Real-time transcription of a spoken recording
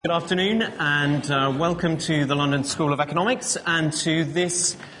Good afternoon and welcome to the London School of Economics and to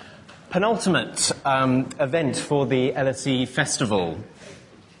this penultimate event for the LSE Festival,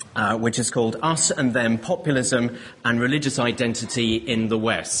 which is called Us and Them, Populism and Religious Identity in the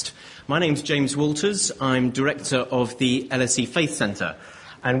West. My name's James Walters. I'm director of the LSE Faith Centre,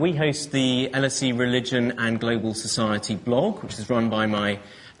 and we host the LSE Religion and Global Society blog, which is run by my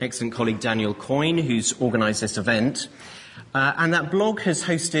excellent colleague Daniel Coyne, who's organised this event. And that blog has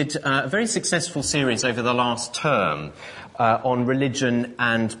hosted a very successful series over the last term on religion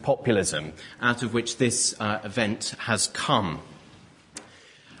and populism, out of which this event has come.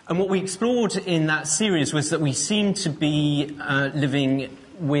 And what we explored in that series was that we seem to be living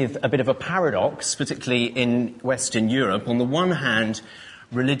with a bit of a paradox, particularly in Western Europe. On the one hand,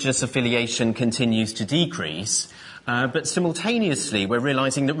 religious affiliation continues to decrease, but simultaneously we're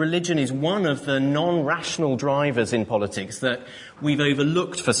realising that religion is one of the non-rational drivers in politics that we've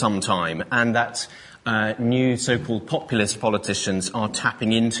overlooked for some time and that new so-called populist politicians are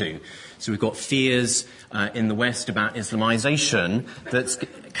tapping into. So we've got fears in the West about Islamisation that's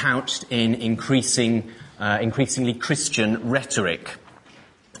couched in increasingly Christian rhetoric.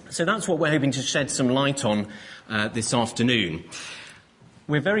 So that's what we're hoping to shed some light on this afternoon.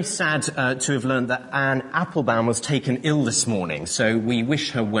 We're very sad to have learned that Anne Applebaum was taken ill this morning, so we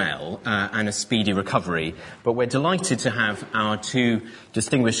wish her well and a speedy recovery. But we're delighted to have our two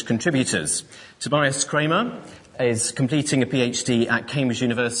distinguished contributors. Tobias Kramer is completing a PhD at Cambridge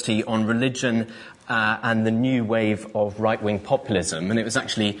University on religion and the new wave of right-wing populism, and it was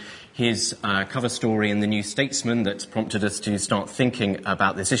actually his cover story in The New Statesman that prompted us to start thinking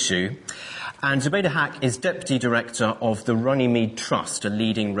about this issue. And Zubaida Haq is Deputy Director of the Runnymede Trust, a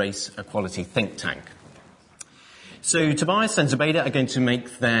leading race equality think tank. So Tobias and Zubaida are going to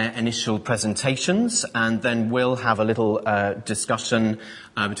make their initial presentations, and then we'll have a little discussion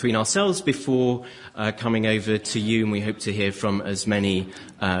between ourselves before coming over to you, and we hope to hear from as many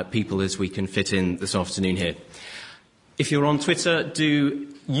people as we can fit in this afternoon here. If you're on Twitter, do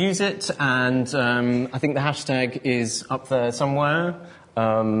use it, and I think the hashtag is up there somewhere.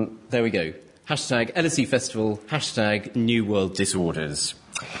 There we go. Hashtag LSE Festival, hashtag New World Disorders.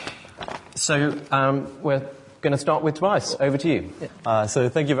 So we're going to start with Tobias. Over to you. So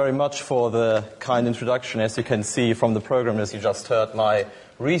thank you very much for the kind introduction. As you can see from the program, as you just heard, my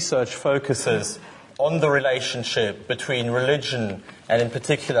research focuses on the relationship between religion and in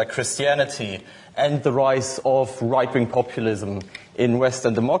particular Christianity and the rise of right-wing populism in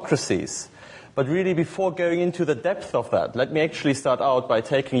Western democracies. But really, before going into the depth of that, let me actually start out by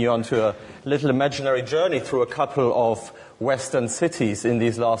taking you onto a little imaginary journey through a couple of Western cities in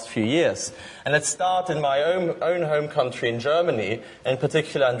these last few years. And let's start in my own home country in Germany, in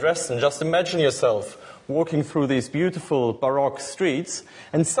particular in Dresden. Just imagine yourself walking through these beautiful Baroque streets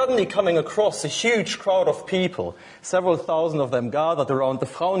and suddenly coming across a huge crowd of people, several thousand of them gathered around the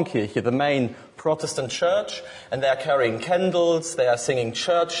Frauenkirche, the main Protestant church, and they are carrying candles, they are singing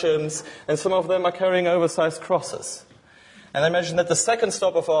church hymns, and some of them are carrying oversized crosses. And I imagine that the second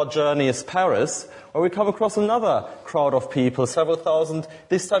stop of our journey is Paris, where we come across another crowd of people, several thousand,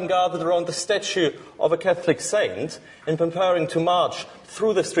 this time gathered around the statue of a Catholic saint and preparing to march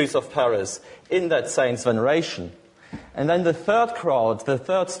through the streets of Paris in that saint's veneration. And then the third crowd, the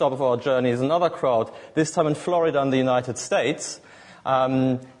third stop of our journey is another crowd, this time in Florida in the United States.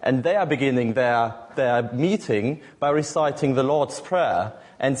 And they are beginning their meeting by reciting the Lord's Prayer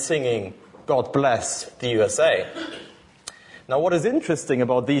and singing, "God bless the USA." Now, what is interesting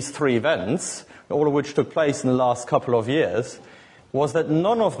about these three events, all of which took place in the last couple of years, was that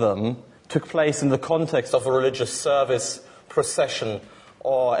none of them took place in the context of a religious service, procession,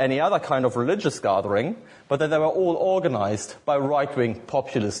 or any other kind of religious gathering, but that they were all organized by right-wing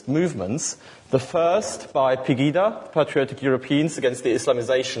populist movements. The first by Pegida, Patriotic Europeans Against the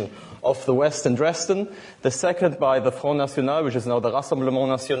Islamization of the West in Dresden. The second by the Front National, which is now the Rassemblement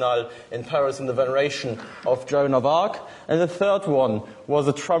National in Paris in the veneration of Joan of Arc. And the third one was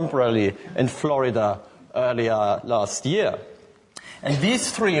a Trump rally in Florida earlier last year. And these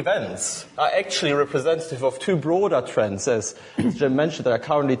three events are actually representative of two broader trends, as Jim mentioned, that are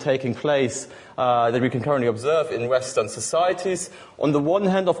currently taking place, that we can currently observe in Western societies. On the one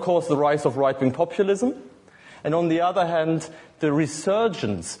hand, of course, the rise of right-wing populism, and on the other hand, the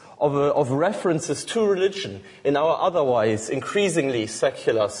resurgence of references to religion in our otherwise increasingly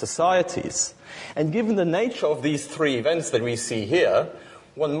secular societies. And given the nature of these three events that we see here,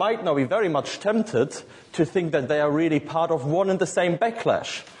 one might now be very much tempted to think that they are really part of one and the same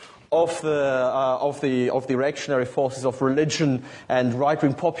backlash. of the reactionary forces of religion and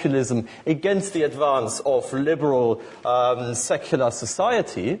right-wing populism against the advance of liberal secular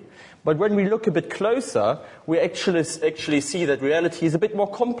society. But when we look a bit closer, we actually see that reality is a bit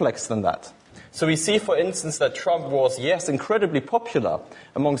more complex than that. So we see, for instance, that Trump was, yes, incredibly popular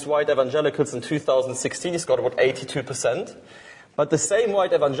amongst white evangelicals in 2016. He's got about 82%. But the same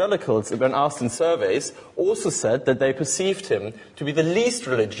white evangelicals, when asked in surveys, also said that they perceived him to be the least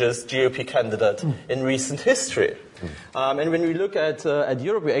religious GOP candidate in recent history. And when we look at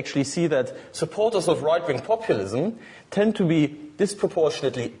Europe, we actually see that supporters of right-wing populism tend to be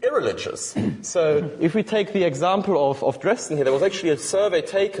disproportionately irreligious. So if we take the example of Dresden here, there was actually a survey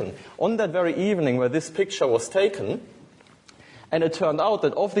taken on that very evening where this picture was taken. And it turned out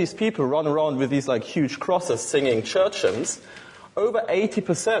that of these people who run around with these like huge crosses singing church hymns, over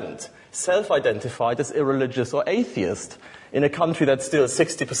 80% self-identified as irreligious or atheist in a country that's still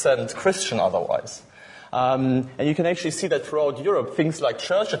 60% Christian otherwise. And you can actually see that throughout Europe, things like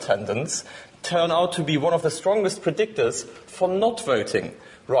church attendance turn out to be one of the strongest predictors for not voting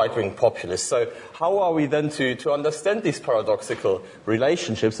right-wing populists. So how are we then to understand these paradoxical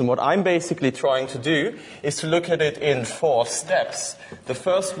relationships? And what I'm basically trying to do is to look at it in 4 steps. The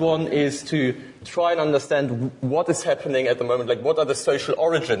first one is to try and understand what is happening at the moment, like what are the social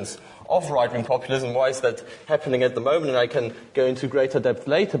origins of right-wing populism, why is that happening at the moment, and I can go into greater depth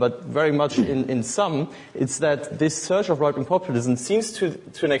later, but very much in sum, it's that this surge of right-wing populism seems to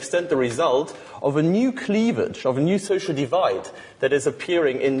an extent the result of a new cleavage, of a new social divide that is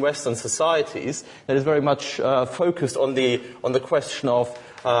appearing in Western societies that is very much focused on the question of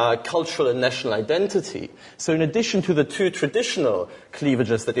cultural and national identity. So in addition to the 2 traditional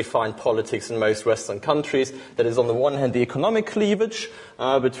cleavages that define politics in most Western countries, that is on the one hand the economic cleavage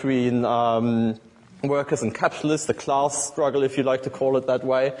between workers and capitalists, the class struggle, if you like to call it that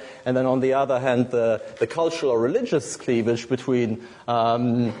way, and then on the other hand the cultural or religious cleavage between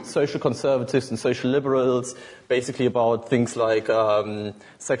social conservatives and social liberals, basically about things like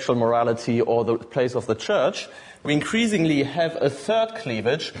sexual morality or the place of the church. We increasingly have a third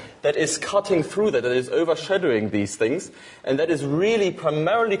cleavage that is cutting through that is overshadowing these things, and that is really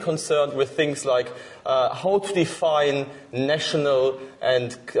primarily concerned with things like how to define national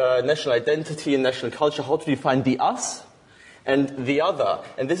and national identity and national culture, how to define the us and the other.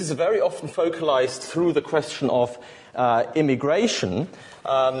 And this is very often focalized through the question of immigration.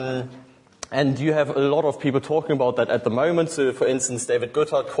 And you have a lot of people talking about that at the moment. So, for instance, David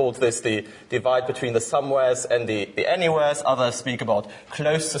Goodhart called this the divide between the somewheres and the anywheres. Others speak about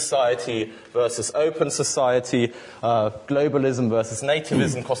closed society versus open society, globalism versus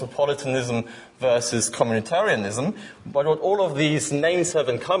nativism, cosmopolitanism versus communitarianism. But what all of these names have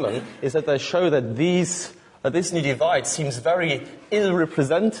in common is that they show that this new divide seems very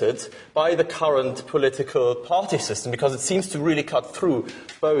ill-represented by the current political party system, because it seems to really cut through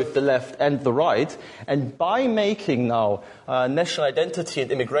both the left and the right. And by making now national identity and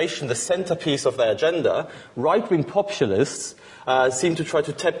immigration the centerpiece of their agenda, right-wing populists seem to try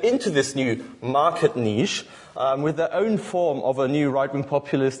to tap into this new market niche with their own form of a new right-wing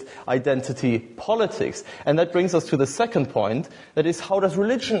populist identity politics. And that brings us to the second point, that is, how does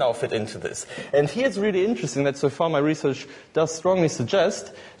religion now fit into this? And here it's really interesting that so far my research does strongly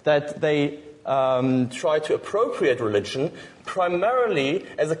suggest that they try to appropriate religion primarily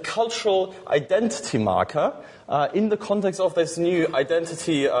as a cultural identity marker in the context of this new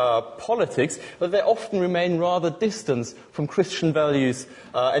identity politics, but they often remain rather distant from Christian values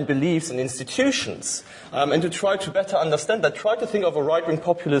and beliefs and institutions. And to try to better understand that, try to think of a right-wing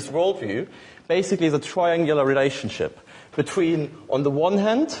populist worldview basically as a triangular relationship between, on the one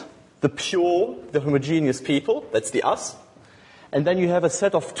hand, the pure, the homogeneous people, that's the us, and then you have a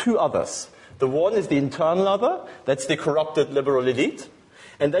set of 2 others. The one is the internal other, that's the corrupted liberal elite,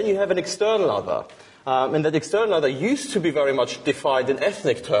 and then you have an external other. And that external other used to be very much defined in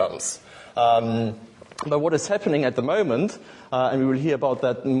ethnic terms. But what is happening at the moment, and we will hear about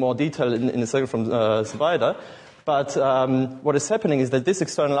that in more detail in a second from Zubaida, but what is happening is that this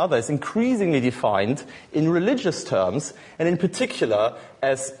external other is increasingly defined in religious terms, and in particular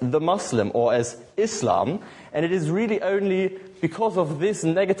as the Muslim or as Islam. And it is really only because of this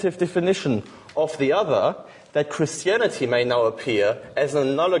negative definition of the other that Christianity may now appear as an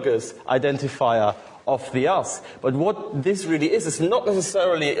analogous identifier of the us. But what this really is not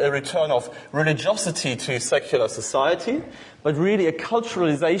necessarily a return of religiosity to secular society, but really a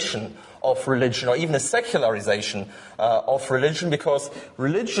culturalization of religion, or even a secularization of religion, because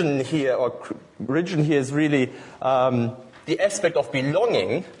religion here is really the aspect of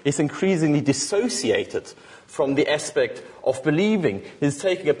belonging is increasingly dissociated from the aspect of believing. It's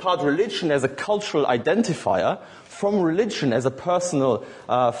taking apart religion as a cultural identifier from religion as a personal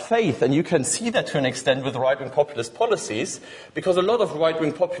faith. And you can see that to an extent with right-wing populist policies, because a lot of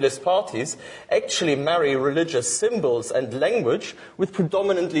right-wing populist parties actually marry religious symbols and language with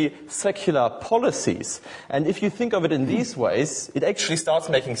predominantly secular policies. And if you think of it in these ways, it actually starts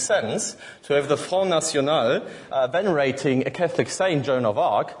making sense to have the Front National venerating a Catholic saint, Joan of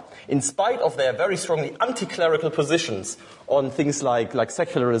Arc, in spite of their very strongly anti-clerical positions on things like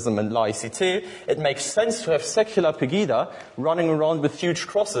secularism and laicite. It makes sense to have secular Pegida running around with huge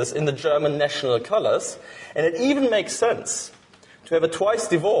crosses in the German national colors. And it even makes sense to have a twice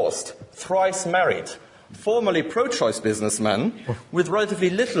divorced, thrice married, formerly pro-choice businessman with relatively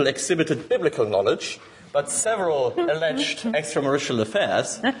little exhibited biblical knowledge, but several alleged extramarital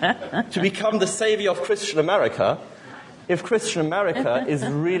affairs, to become the savior of Christian America, if Christian America is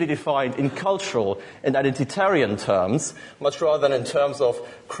really defined in cultural and identitarian terms, much rather than in terms of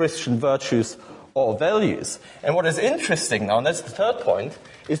Christian virtues or values. And what is interesting now, and that's the third point,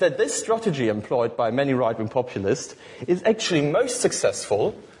 is that this strategy employed by many right-wing populists is actually most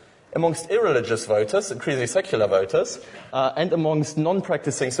successful amongst irreligious voters, increasingly secular voters, and amongst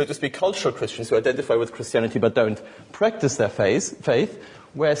non-practicing, so to speak, cultural Christians who identify with Christianity but don't practice their faith,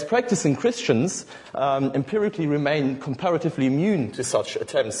 whereas practicing Christians empirically remain comparatively immune to such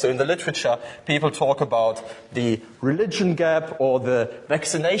attempts. So in the literature, people talk about the religion gap or the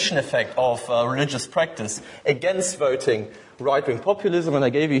vaccination effect of religious practice against voting right-wing populism. And I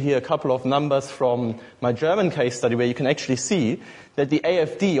gave you here a couple of numbers from my German case study where you can actually see that the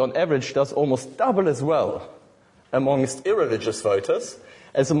AfD on average does almost double as well amongst irreligious voters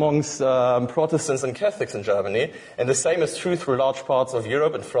as amongst Protestants and Catholics in Germany. And the same is true through large parts of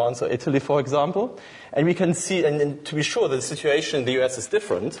Europe and France or Italy, for example. And we can see, and to be sure, the situation in the US is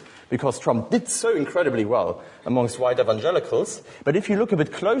different because Trump did so incredibly well amongst white evangelicals. But if you look a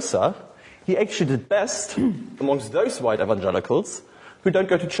bit closer, he actually did best amongst those white evangelicals who don't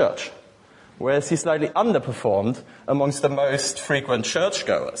go to church, whereas he slightly underperformed amongst the most frequent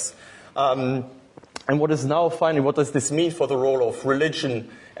churchgoers. And what is now finally, what does this mean for the role of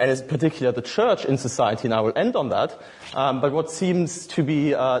religion and in particular the church in society? And I will end on that. But what seems to be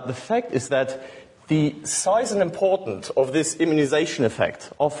the fact is that the size and importance of this immunization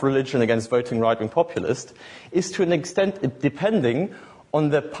effect of religion against voting right-wing populist is to an extent depending on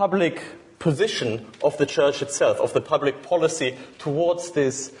the public position of the church itself, of the public policy towards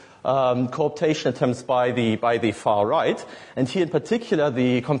this cooptation attempts by the far right. And here in particular,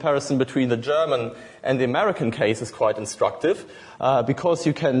 the comparison between the German and the American case is quite instructive, because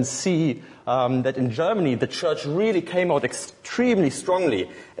you can see that in Germany, the church really came out extremely strongly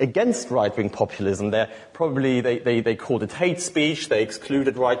against right-wing populism. They called it hate speech. They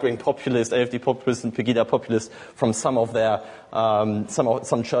excluded right-wing populists, AfD populists and Pegida populists from some of their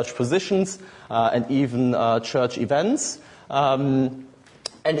some church positions and even church events.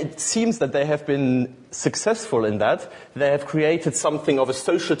 And it seems that they have been successful in that. They have created something of a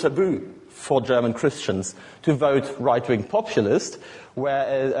social taboo for German Christians to vote right-wing populist,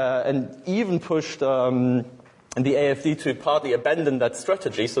 and even pushed the AfD to partly abandon that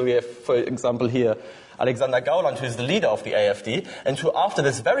strategy. So we have, for example, here Alexander Gauland, who is the leader of the AfD, and who, after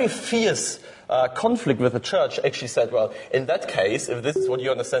this very fierce conflict with the church, actually said, well, in that case, if this is what you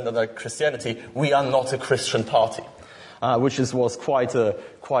understand under Christianity, we are not a Christian party. Which was quite a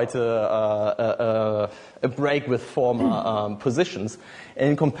break with former positions. And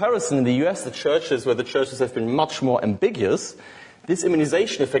in comparison, in the US, where the churches have been much more ambiguous, this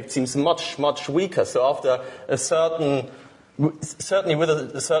immunization effect seems much, much weaker. So after certainly with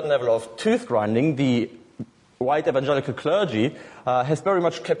a certain level of tooth grinding, the white evangelical clergy has very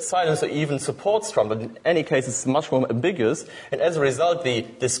much kept silence or even supports Trump. But in any case, it's much more ambiguous. And as a result,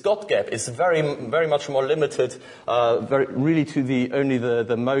 this God gap is very, very much more limited, really to only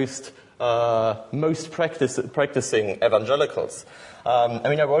the most practicing evangelicals.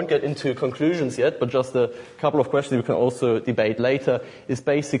 I won't get into conclusions yet, but just a couple of questions we can also debate later. Is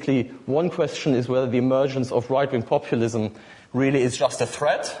basically, one question is whether the emergence of right-wing populism really is just a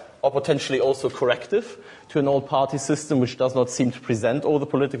threat, or potentially also corrective to an old party system which does not seem to present all the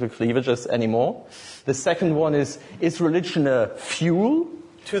political cleavages anymore. The second one is religion a fuel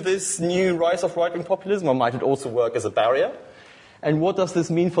to this new rise of right-wing populism, or might it also work as a barrier? And what does this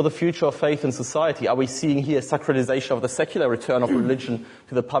mean for the future of faith in society? Are we seeing here sacralization of the secular, return of religion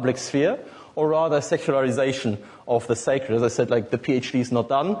to the public sphere, or rather secularization of the sacred? As I said, the PhD is not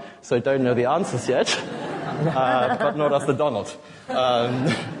done, so I don't know the answers yet, but nor does the Donald.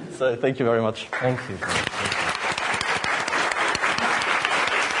 So thank you very much. Thank you.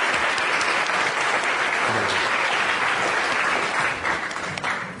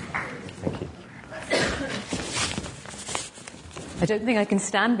 I don't think I can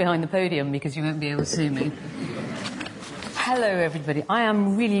stand behind the podium because you won't be able to see me. Hello, everybody. I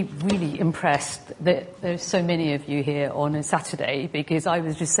am really, really impressed that there's so many of you here on a Saturday, because I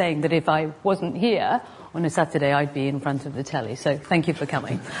was just saying that if I wasn't here on a Saturday, I'd be in front of the telly. So thank you for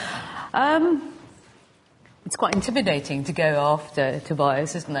coming. It's quite intimidating to go after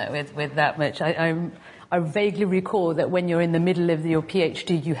Tobias, isn't it, with that much. I vaguely recall that when you're in the middle of your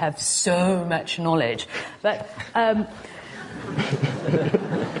PhD, you have so much knowledge. But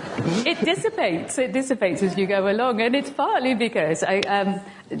it dissipates as you go along, and it's partly because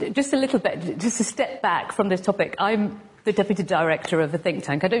just a step back from this topic. I'm the deputy director of a think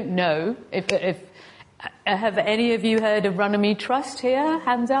tank. I don't know if have any of you heard of Runnymede Trust here?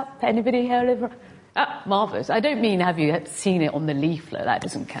 Hands up. Anybody heard of? Ah, marvellous. I don't mean have you seen it on the leaflet. That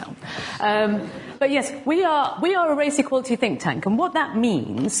doesn't count. But yes, we are a race equality think tank, and what that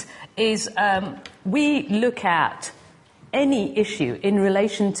means is we look at any issue in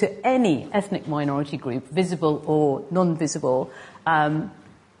relation to any ethnic minority group, visible or non-visible,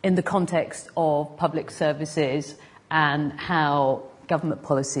 in the context of public services and how government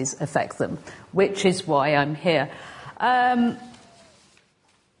policies affect them, which is why I'm here.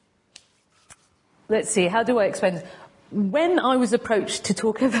 Let's see, how do I explain this? When I was approached to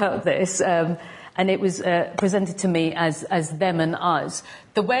talk about this, and it was presented to me as them and us,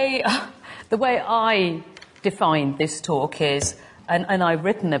 the way I defined this talk is, and I've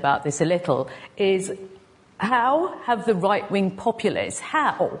written about this a little, is how have the right-wing populists,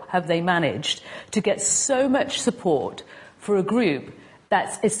 how have they managed to get so much support for a group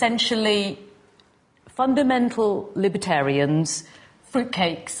that's essentially fundamental libertarians,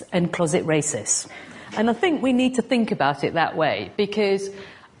 fruitcakes and closet racists? And I think we need to think about it that way, because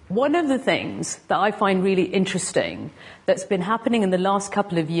one of the things that I find really interesting that's been happening in the last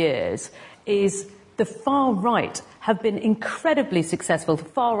couple of years is the far right have been incredibly successful. The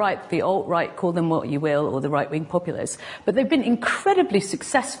far right, the alt-right, call them what you will, or the right-wing populists, but they've been incredibly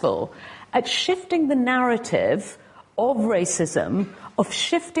successful at shifting the narrative of racism, of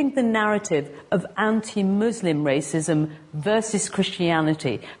shifting the narrative of anti-Muslim racism versus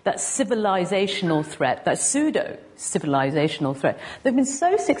Christianity, that civilizational threat, that pseudo-civilizational threat. They've been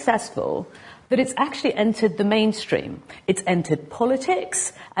so successful that it's actually entered the mainstream. It's entered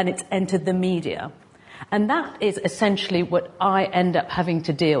politics and it's entered the media. And that is essentially what I end up having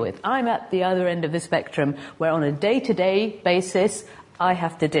to deal with. I'm at the other end of the spectrum, where on a day-to-day basis, I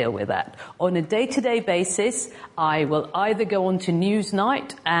have to deal with that. On a day-to-day basis, I will either go on to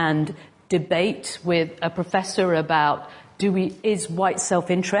Newsnight and debate with a professor about is white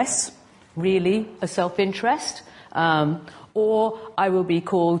self-interest really a self-interest? Or I will be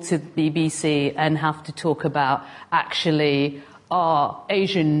called to the BBC and have to talk about actually are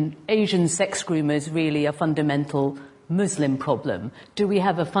Asian sex groomers really a fundamental Muslim problem? Do we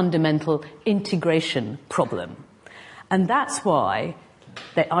have a fundamental integration problem? And that's why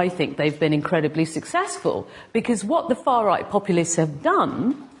I think they've been incredibly successful, because what the far-right populists have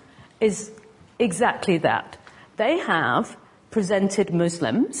done is exactly that. They have presented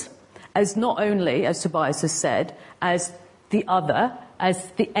Muslims as not only, as Tobias has said, as the other, as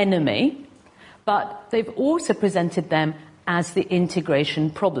the enemy, but they've also presented them as the integration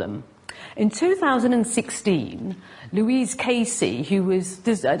problem. In 2016, Louise Casey, who was,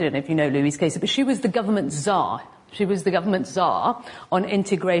 I don't know if you know Louise Casey, but she was the government czar. She was the government czar on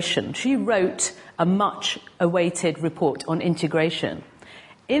integration. She wrote a much-awaited report on integration.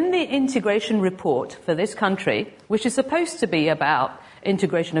 In the integration report for this country, which is supposed to be about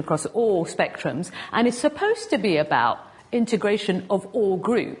integration across all spectrums, and is supposed to be about integration of all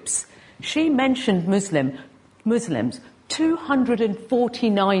groups, she mentioned Muslims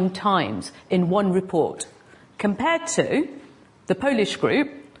 249 times in one report, compared to the Polish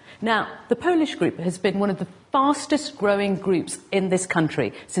group. Now, the Polish group has been one of the fastest growing groups in this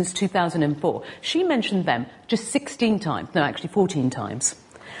country since 2004. She mentioned them just 16 times, no, actually 14 times.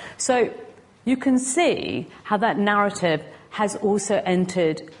 So you can see how that narrative has also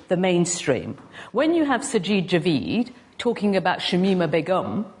entered the mainstream. When you have Sajid Javid talking about Shamima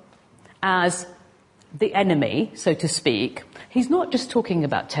Begum as the enemy, so to speak, he's not just talking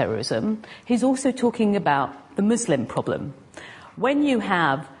about terrorism, he's also talking about the Muslim problem. When you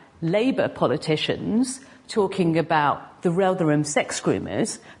have Labour politicians talking about the Rotherham sex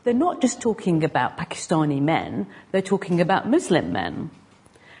groomers, they're not just talking about Pakistani men, they're talking about Muslim men.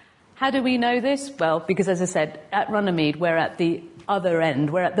 How do we know this? Well, because as I said, at Runnymede, we're at the other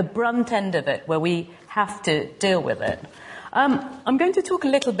end, we're at the brunt end of it, where we have to deal with it. I'm going to talk a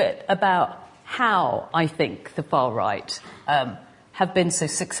little bit about how I think the far right have been so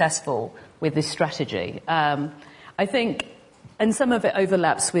successful with this strategy. I think and some of it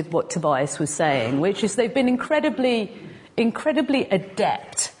overlaps with what Tobias was saying, which is they've been incredibly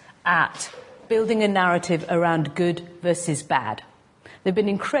adept at building a narrative around good versus bad. They've been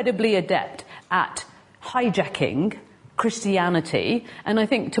incredibly adept at hijacking Christianity, and I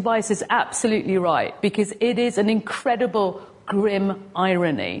think Tobias is absolutely right, because it is an incredible, grim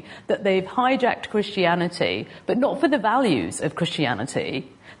irony that they've hijacked Christianity, but not for the values of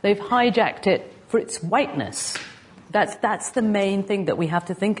Christianity. They've hijacked it for its whiteness. That's the main thing that we have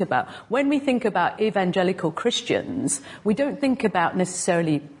to think about. When we think about evangelical Christians, we don't think about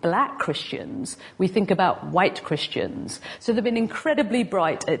necessarily black Christians. We think about white Christians. So they've been incredibly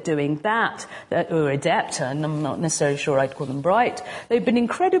bright at doing that, or adept, and I'm not necessarily sure I'd call them bright. They've been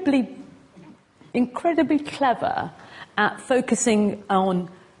incredibly clever at focusing on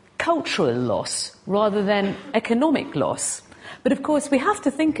cultural loss rather than economic loss. But of course, we have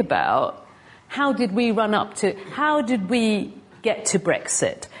to think about how did we get to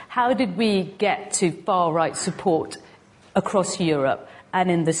Brexit? How did we get to far-right support across Europe and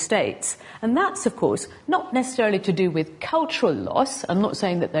in the States? And that's, of course, not necessarily to do with cultural loss. I'm not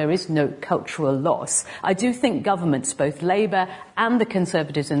saying that there is no cultural loss. I do think governments, both Labour and the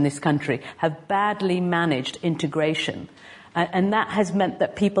Conservatives in this country, have badly managed integration. And that has meant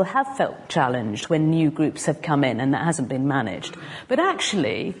that people have felt challenged when new groups have come in, and that hasn't been managed. But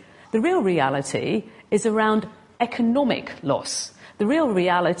actually, the real reality is around economic loss. The real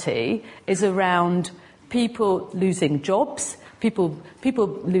reality is around people losing jobs, people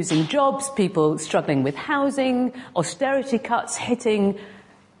losing jobs, people struggling with housing, austerity cuts hitting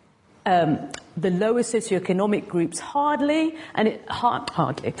the lower socioeconomic groups hardly,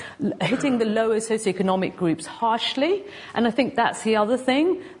 hitting the lower socioeconomic groups harshly. And I think that's the other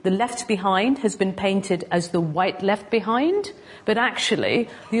thing. The left behind has been painted as the white left behind, but actually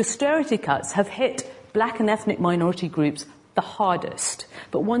the austerity cuts have hit black and ethnic minority groups the hardest.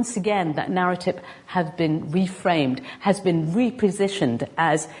 But once again, that narrative has been reframed, has been repositioned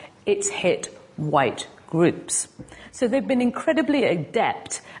as it's hit white groups. So they've been incredibly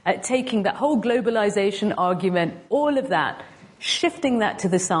adept at taking that whole globalization argument, all of that, shifting that to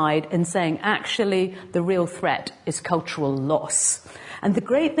the side and saying, actually, the real threat is cultural loss. And the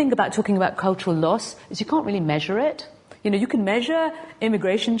great thing about talking about cultural loss is you can't really measure it. You know, you can measure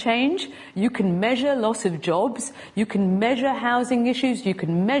immigration change, you can measure loss of jobs, you can measure housing issues, you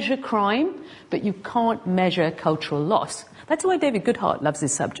can measure crime, but you can't measure cultural loss. That's why David Goodhart loves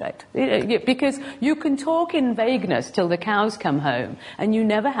this subject, because you can talk in vagueness till the cows come home, and you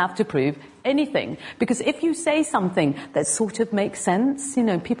never have to prove anything. Because if you say something that sort of makes sense, you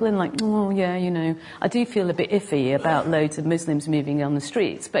know, people are like, oh yeah, you know, I do feel a bit iffy about loads of Muslims moving on the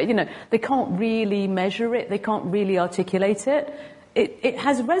streets, but you know, they can't really measure it, they can't really articulate it. It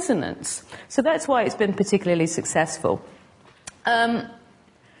has resonance. So that's why it's been particularly successful. I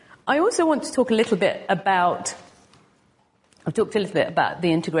also want to talk a little bit about, I've talked a little bit about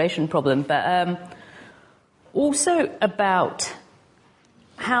the integration problem, but also about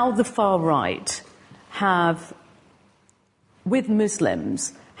how the far right have, with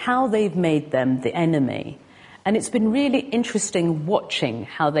Muslims, how they've made them the enemy. And it's been really interesting watching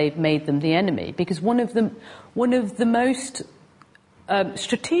how they've made them the enemy, because one of the most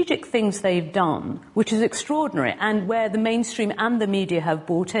strategic things they've done, which is extraordinary, and where the mainstream and the media have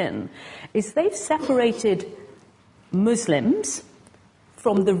bought in, is they've separated Muslims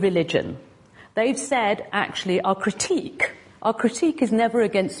from the religion. They've said, actually, our critique is never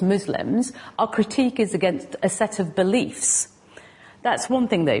against Muslims. Our critique is against a set of beliefs. That's one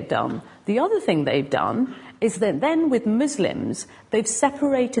thing they've done. The other thing they've done is that then with Muslims, they've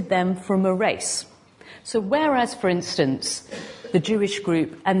separated them from a race. So whereas, for instance, the Jewish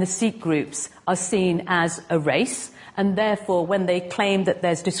group and the Sikh groups are seen as a race, and therefore when they claim that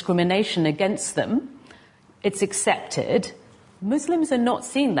there's discrimination against them, it's accepted, Muslims are not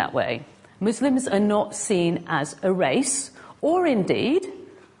seen that way. Muslims are not seen as a race, or indeed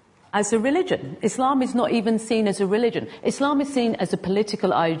as a religion. Islam is not even seen as a religion. Islam is seen as a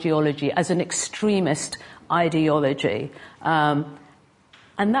political ideology, as an extremist ideology. And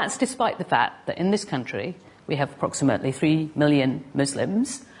that's despite the fact that in this country we have approximately 3 million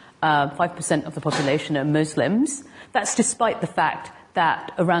Muslims, 5% of the population are Muslims. That's despite the fact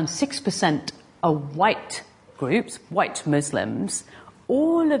that around 6% are white groups, white Muslims.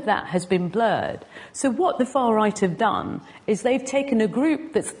 All of that has been blurred. So what the far right have done is they've taken a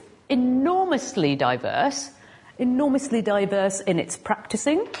group that's enormously diverse in its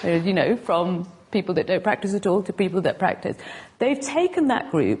practicing, you know, from people that don't practice at all to people that practice. They've taken that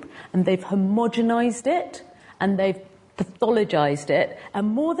group and they've homogenized it and they've pathologized it, and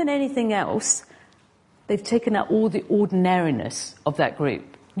more than anything else, they've taken out all the ordinariness of that group.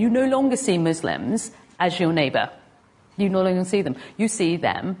 You no longer see Muslims as your neighbour. You no longer see them. You see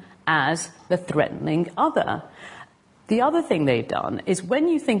them as the threatening other. The other thing they've done is when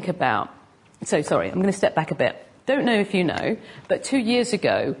you think about... So, sorry, I'm going to step back a bit. Don't know if you know, but 2 years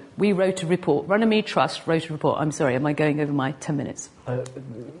ago, we wrote a report, Runnymede Trust wrote a report. I'm sorry, am I going over my 10 minutes?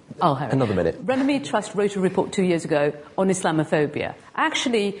 Another minute. Runnymede Trust wrote a report 2 years ago on Islamophobia.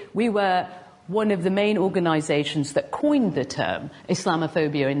 Actually, we were one of the main organisations that coined the term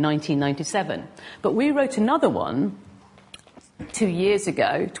Islamophobia in 1997. But we wrote another one 2 years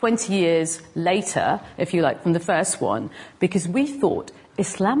ago, 20 years later, if you like, from the first one, because we thought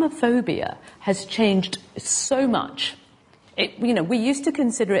Islamophobia has changed so much. We used to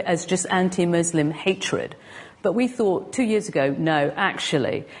consider it as just anti-Muslim hatred, but we thought 2 years ago, no,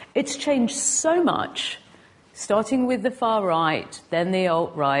 actually, it's changed so much, starting with the far right, then the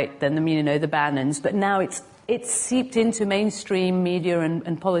alt-right, then the Bannons, but now it's seeped into mainstream media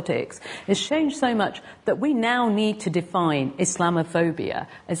and politics. It's changed so much that we now need to define Islamophobia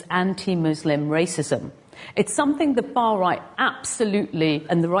as anti-Muslim racism. It's something the far right absolutely,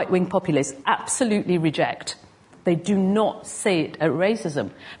 and the right-wing populists absolutely reject. They do not see it as racism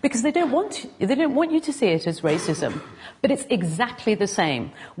because they don't want you to see it as racism. But it's exactly the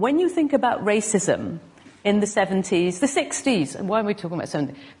same. When you think about racism in the 70s, the 60s, and why are we talking about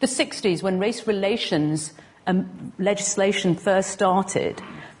 70s? The 60s, when race relations legislation first started,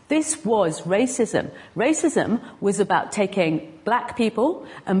 this was racism. Racism was about taking black people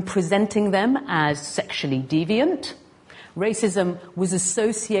and presenting them as sexually deviant. Racism was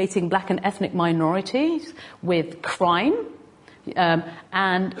associating black and ethnic minorities with crime.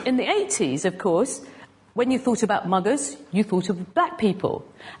 And in the 80s, of course, when you thought about muggers, you thought of black people.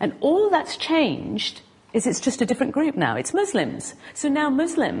 And all that's changed is it's just a different group now. It's Muslims. So now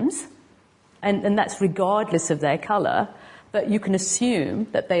Muslims, and that's regardless of their colour, but you can assume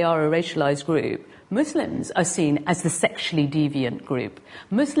that they are a racialized group. Muslims are seen as the sexually deviant group.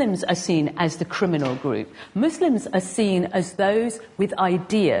 Muslims are seen as the criminal group. Muslims are seen as those with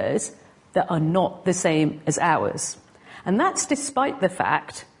ideas that are not the same as ours. And that's despite the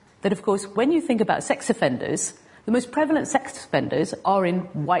fact that, of course, when you think about sex offenders, the most prevalent sex offenders are in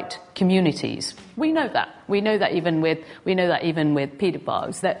white communities. We know that. We know that even with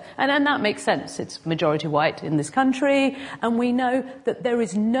paedophiles. And that makes sense. It's majority white in this country, and we know that there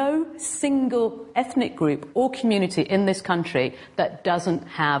is no single ethnic group or community in this country that doesn't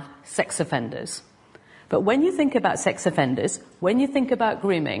have sex offenders. But when you think about sex offenders, when you think about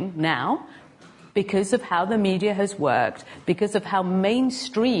grooming now, because of how the media has worked, because of how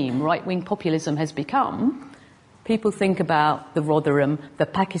mainstream right-wing populism has become, people think about the Rotherham, the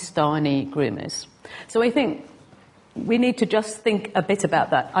Pakistani groomers. So I think we need to just think a bit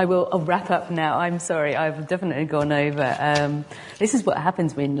about that. I'll wrap up now. I'm sorry, I've definitely gone over. This is what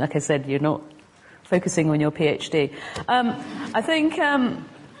happens when, like I said, you're not focusing on your PhD. I think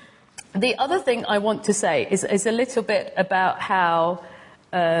the other thing I want to say is a little bit about how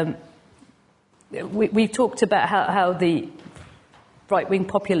we've talked about how the right-wing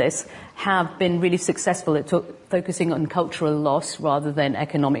populists have been really successful at focusing on cultural loss rather than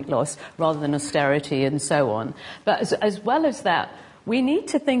economic loss, rather than austerity and so on. But as well as that, we need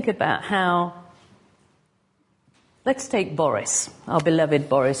to think about how... Let's take Boris, our beloved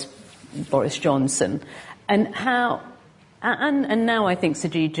Boris Johnson, and how... And now I think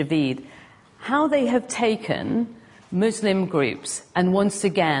Sajid Javid, how they have taken Muslim groups and once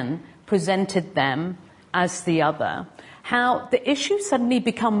again presented them as the other. How the issue suddenly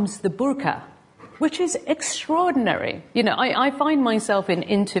becomes the burqa, which is extraordinary. I find myself in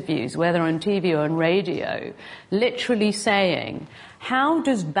interviews, whether on TV or on radio, literally saying, how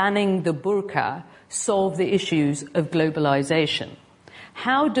does banning the burqa solve the issues of globalization?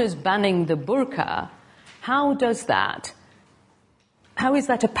 How does banning the burqa, how is that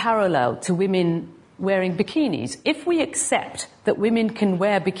a parallel to women wearing bikinis? If we accept that women can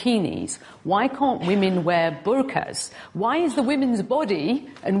wear bikinis, why can't women wear burqas? Why is the woman's body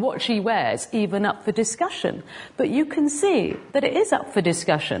and what she wears even up for discussion? But you can see that it is up for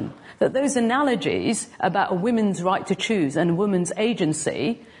discussion, that those analogies about a woman's right to choose and a woman's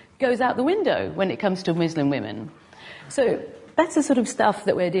agency goes out the window when it comes to Muslim women. So that's the sort of stuff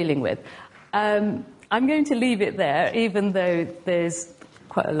that we're dealing with. I'm going to leave it there, even though there's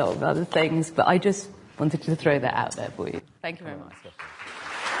quite a lot of other things, but I just wanted to throw that out there for you. Thank you very much.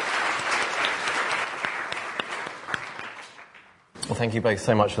 Well, thank you both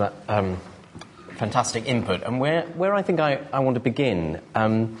so much for that fantastic input. And where I think I want to begin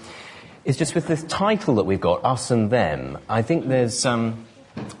is just with this title that we've got, Us and Them. I think there's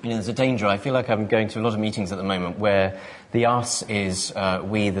there's a danger. I feel like I'm going to a lot of meetings at the moment where the us is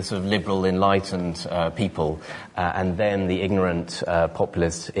we, the sort of liberal, enlightened people, and then the ignorant,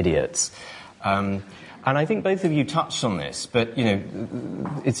 populist idiots. And I think both of you touched on this, but,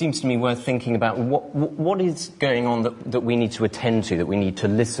 it seems to me worth thinking about what is going on that we need to attend to, that we need to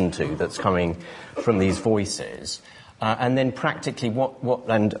listen to, that's coming from these voices. And then practically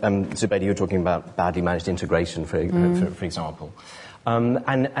and Zubaida, you were talking about badly managed integration, for example.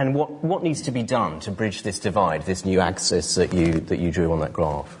 And what needs to be done to bridge this divide, this new axis that you drew on that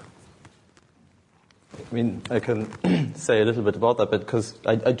graph? I mean, I can say a little bit about that, because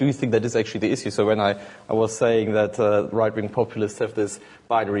I do think that is actually the issue. So when I was saying that right-wing populists have this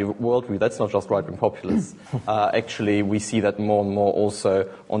binary worldview, that's not just right-wing populists. Actually, we see that more and more also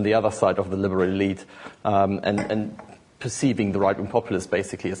on the other side of the liberal elite, and perceiving the right-wing populists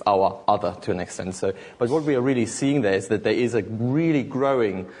basically as our other to an extent. So, but what we are really seeing there is that there is a really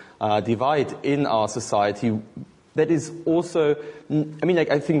growing divide in our society. That is also,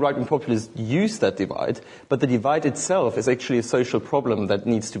 I think right-wing populists use that divide, but the divide itself is actually a social problem that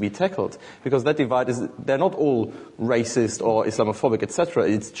needs to be tackled, because that divide they're not all racist or Islamophobic, etc.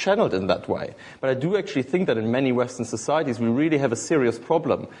 It's channeled in that way. But I do actually think that in many Western societies we really have a serious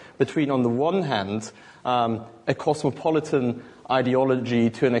problem between, on the one hand, a cosmopolitan ideology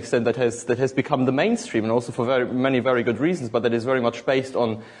to an extent that has become the mainstream, and also for many very good reasons, but that is very much based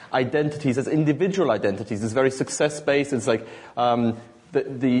on identities as individual identities. It's very success-based. It's like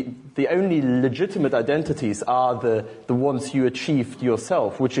the only legitimate identities are the ones you achieved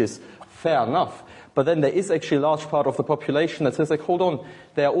yourself, which is fair enough. But then there is actually a large part of the population that says, like, hold on,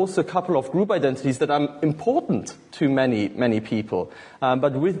 there are also a couple of group identities that are important to many people.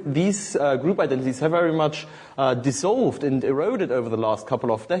 But with these group identities have very much dissolved and eroded over the last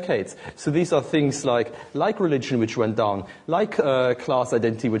couple of decades. So these are things like religion, which went down, like class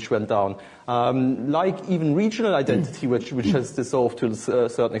identity, which went down, like even regional identity, which has dissolved to a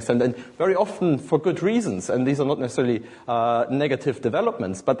certain extent, and very often for good reasons. And these are not necessarily negative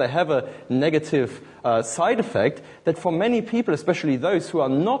developments, but they have a negative side effect that for many people, especially those who are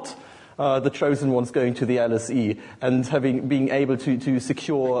not the chosen ones going to the LSE and being able to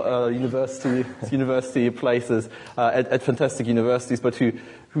secure university places at fantastic universities, but who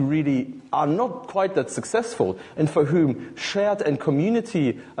really are not quite that successful, and for whom shared and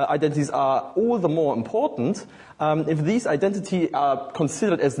community identities are all the more important. If these identities are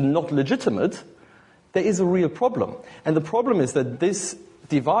considered as not legitimate, there is a real problem. And the problem is that this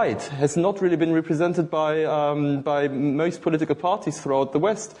divide has not really been represented by most political parties throughout the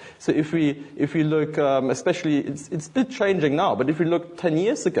West. So if we look, especially, it's a bit changing now, but if we look 10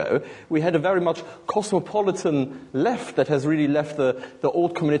 years ago, we had a very much cosmopolitan left that has really left the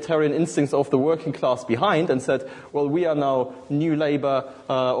old communitarian instincts of the working class behind and said, well, we are now New Labour,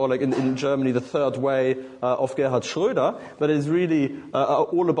 or like in Germany, the third way of Gerhard Schröder, but is really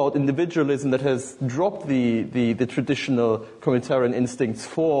all about individualism that has dropped the traditional communitarian instincts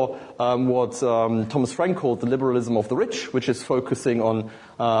for what Thomas Frank called the liberalism of the rich, which is focusing on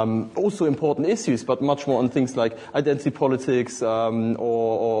also important issues, but much more on things like identity politics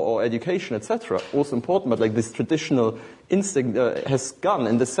or education, etc. Also important, but like this traditional instinct has gone.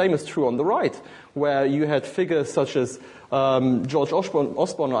 And the same is true on the right, where you had figures such as George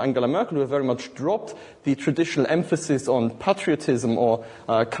Osborne or Angela Merkel, who have very much dropped the traditional emphasis on patriotism or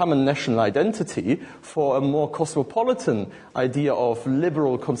common national identity for a more cosmopolitan idea of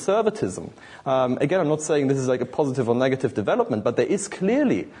liberal conservatism. Again, I'm not saying this is like a positive or negative development, but there is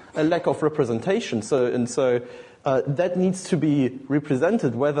clearly a lack of representation. So that needs to be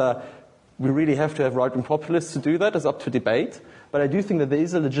represented. Whether we really have to have right-wing populists to do that is up to debate. But I do think that there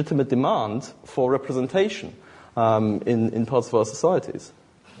is a legitimate demand for representation in parts of our societies.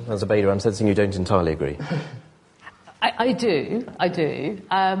 Well, Zubaida, I'm sensing you don't entirely agree. I do. But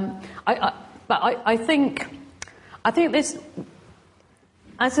I think this,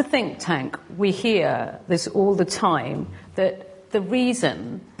 as a think tank, we hear this all the time, that the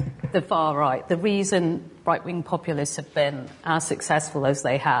reason the far right, the reason right-wing populists have been as successful as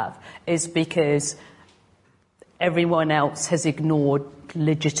they have is because everyone else has ignored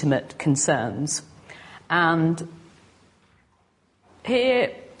legitimate concerns. And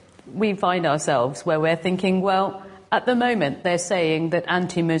here we find ourselves where we're thinking, well, at the moment they're saying that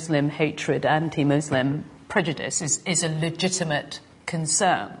anti-Muslim hatred, anti-Muslim prejudice is a legitimate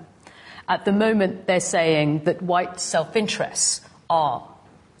concern. At the moment they're saying that white self-interests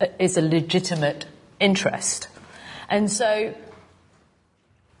is a legitimate interest. And so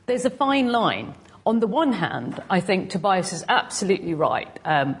there's a fine line. On the one hand, I think Tobias is absolutely right,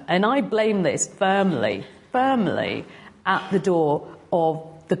 and I blame this firmly at the door of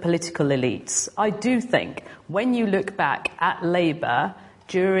the political elites. I do think when you look back at Labour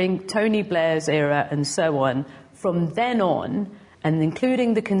during Tony Blair's era and so on, from then on, and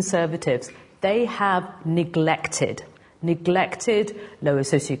including the Conservatives, they have neglected lower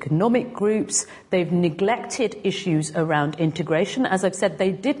socioeconomic groups. They've neglected issues around integration. As I've said,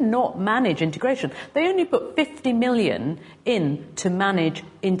 they did not manage integration. They only put 50 million in to manage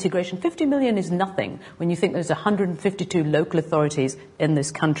integration. 50 million is nothing when you think there's 152 local authorities in this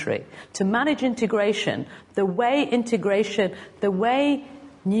country. To manage integration, the way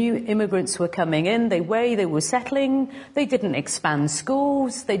new immigrants were coming in, the way they were settling, they didn't expand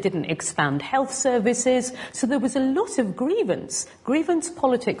schools, they didn't expand health services, so there was a lot of grievance. Grievance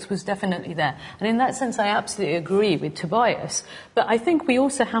politics was definitely there. And in that sense, I absolutely agree with Tobias. But I think we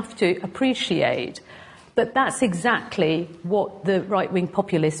also have to appreciate that that's exactly what the right-wing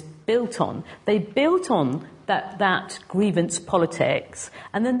populists built on. They built on that grievance politics,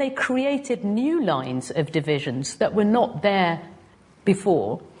 and then they created new lines of divisions that were not there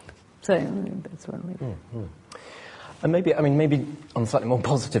before. So that's what I mean. Mm-hmm. And maybe on a slightly more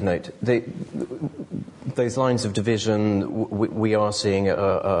positive note, those lines of division we are seeing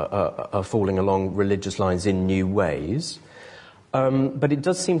are falling along religious lines in new ways. But it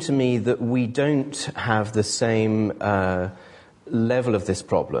does seem to me that we don't have the same level of this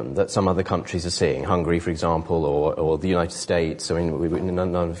problem that some other countries are seeing, Hungary, for example, or the United States. I mean,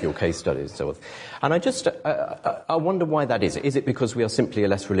 none of your case studies and so on. And I wonder why that is. Is it because we are simply a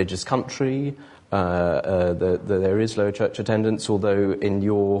less religious country? There is lower church attendance, although in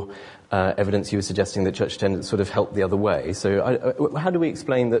your evidence you were suggesting that church attendance sort of helped the other way. So how do we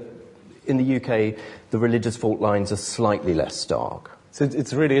explain that in the UK the religious fault lines are slightly less stark? So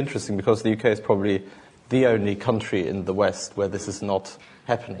it's really interesting because the UK is probably the only country in the West where this is not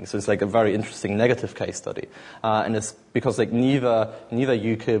happening. So it's like a very interesting negative case study. And it's because like neither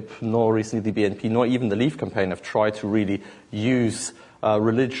UKIP nor recently the BNP nor even the Leave campaign have tried to really use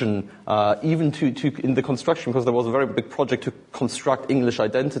religion even to in the construction, because there was a very big project to construct English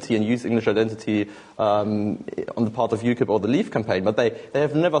identity and use English identity on the part of UKIP or the Leave campaign. But they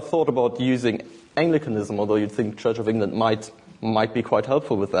have never thought about using Anglicanism, although you'd think Church of England might be quite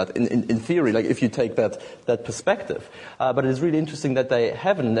helpful with that in theory, like if you take that perspective. But it's really interesting that they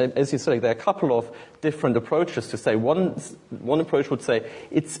haven't. As you said, there are a couple of different approaches to say. One approach would say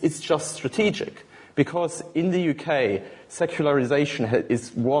it's just strategic. Because in the UK, secularization is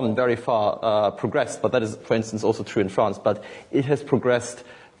very far progressed, but that is, for instance, also true in France. But it has progressed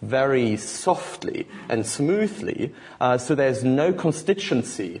very softly and smoothly, so there's no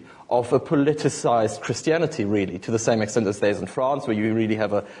constituency of a politicized Christianity, really, to the same extent as there is in France, where you really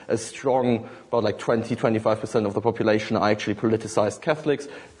have a strong, about like 20-25% of the population are actually politicized Catholics,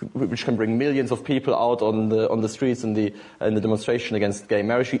 which can bring millions of people out on the streets in the demonstration against gay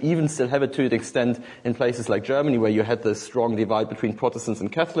marriage. You even still have it to an extent in places like Germany, where you had this strong divide between Protestants and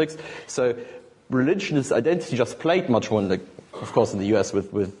Catholics. So religionist identity just played much more, of course, in the US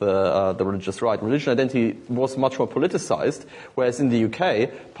with the religious right. Religion identity was much more politicized, whereas in the UK,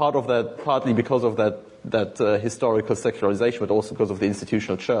 partly because of that historical secularization, but also because of the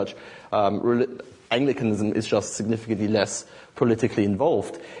institutional church, Anglicanism is just significantly less politically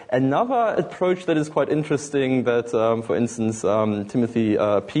involved. Another approach that is quite interesting that, for instance, Timothy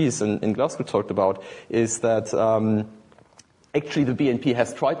Peace in Glasgow talked about is that actually the BNP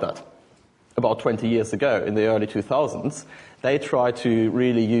has tried that about 20 years ago in the early 2000s. They tried to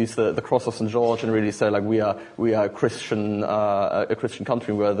really use the cross of St. George and really say, like, we are a Christian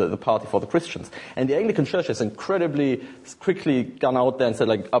country, we're the party for the Christians. And the Anglican Church has incredibly quickly gone out there and said,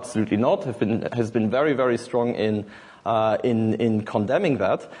 like, absolutely not, has been very, very strong in condemning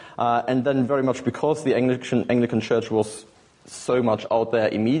that. And then very much because the Anglican Church was so much out there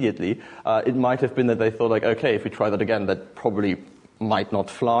immediately, it might have been that they thought, like, okay, if we try that again, that probably might not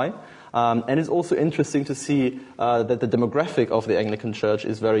fly. And it's also interesting to see that the demographic of the Anglican Church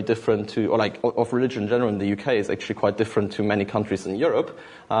is very different of religion in general in the UK is actually quite different to many countries in Europe,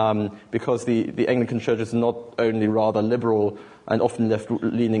 because the Anglican Church is not only rather liberal and often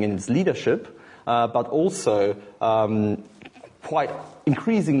left-leaning in its leadership, but also quite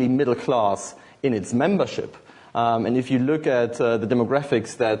increasingly middle class in its membership. And if you look at the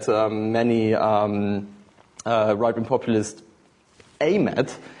demographics that many right-wing populists aim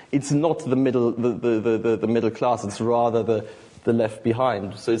at, it's not the middle class, it's rather the left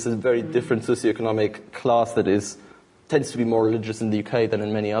behind. So it's a very different socioeconomic class that tends to be more religious in the UK than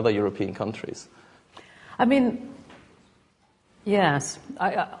in many other European countries. I mean, yes.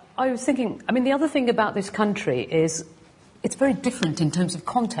 I was thinking, the other thing about this country is it's very different in terms of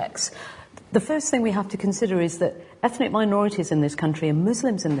context. the first thing we have to consider is that ethnic minorities in this country and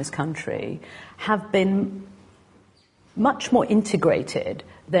Muslims in this country have been much more integrated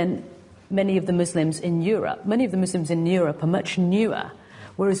than many of the Muslims in Europe. Many of the Muslims in Europe are much newer,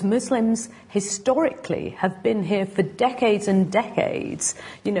 whereas Muslims historically have been here for decades and decades.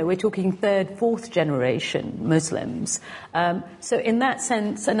 You know, we're talking third, fourth generation Muslims. So in that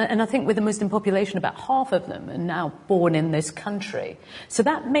sense, and I think with the Muslim population, about half of them are now born in this country. So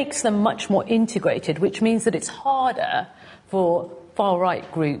that makes them much more integrated, which means that it's harder for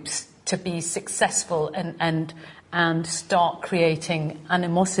far-right groups to be successful and start creating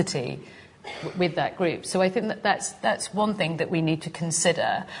animosity with that group. So I think that that's one thing that we need to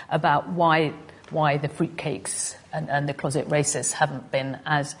consider about why the fruitcakes and the closet racists haven't been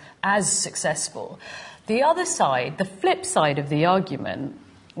as successful. The other side, the flip side of the argument,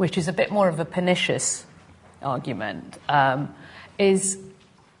 which is a bit more of a pernicious argument, is,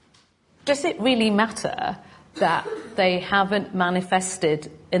 does it really matter that they haven't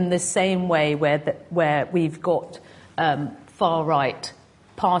manifested in the same way where we've got far-right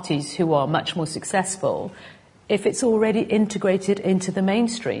parties who are much more successful, if it's already integrated into the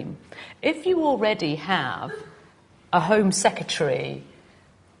mainstream? If you already have a Home Secretary,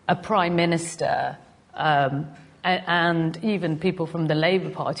 a Prime Minister, and even people from the Labour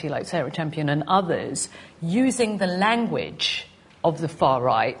Party like Sarah Champion and others using the language of the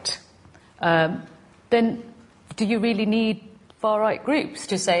far-right, then do you really need far-right groups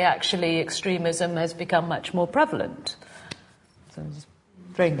to say actually extremism has become much more prevalent? So just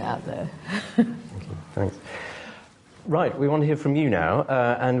throwing that out there. Thanks. Right, we want to hear from you now,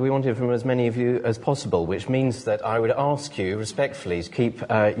 and we want to hear from as many of you as possible, which means that I would ask you respectfully to keep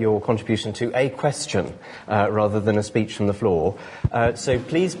your contribution to a question rather than a speech from the floor. So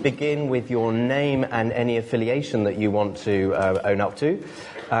please begin with your name and any affiliation that you want to own up to,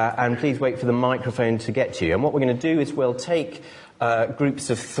 and please wait for the microphone to get to you. And what we're going to do is we'll take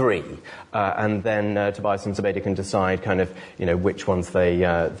groups of three, and then Tobias and Zubaydah can decide kind of, which ones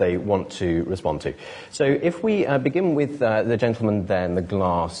they want to respond to. So if we begin with the gentleman there in the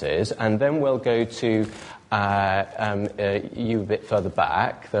glasses, and then we'll go to you a bit further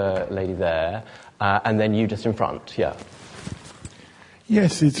back, the lady there, and then you just in front, yeah.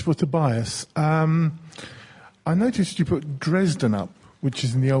 Yes, it's for Tobias. I noticed you put Dresden up, which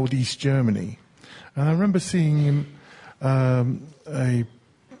is in the old East Germany, and I remember seeing him a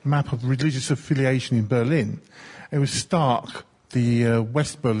map of religious affiliation in Berlin. It was stark, the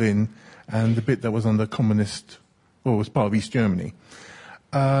West Berlin and the bit that was under communist, or was part of East Germany.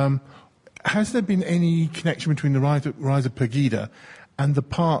 Has there been any connection between the rise of Pegida and the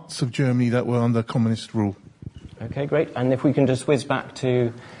parts of Germany that were under communist rule? Okay, great. And if we can just whiz back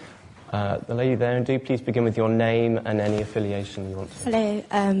to the lady there, and do please begin with your name and any affiliation you want to. Hello,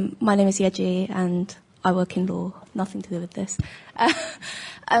 my name is Yeji, and I work in law, nothing to do with this.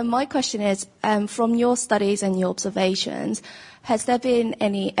 My question is, from your studies and your observations, has there been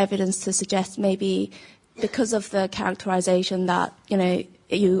any evidence to suggest maybe because of the characterization that,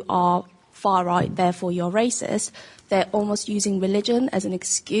 you are far right, therefore you're racist, they're almost using religion as an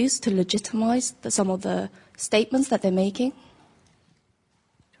excuse to legitimize some of the statements that they're making?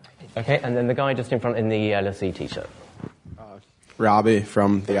 Okay, and then the guy just in front in the LSE t-shirt. Robbie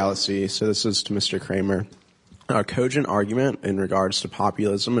from the LSE. So this is to Mr. Kramer. A cogent argument in regards to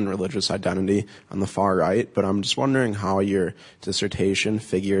populism and religious identity on the far right, but I'm just wondering how your dissertation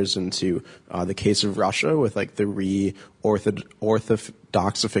figures into the case of Russia with like the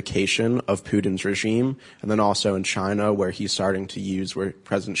orthodoxification of Putin's regime, and then also in China where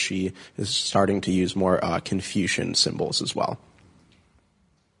President Xi is starting to use more Confucian symbols as well.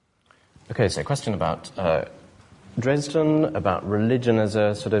 Okay, so a question about Dresden, about religion as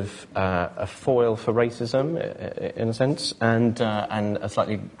a sort of a foil for racism, in a sense, and a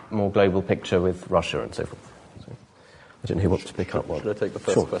slightly more global picture with Russia and so forth. So, I don't know who wants to pick up one. Should I take the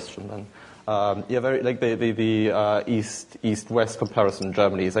first question then? The East-West comparison in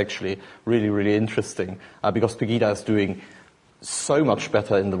Germany is actually really, really interesting because Pegida is doing so much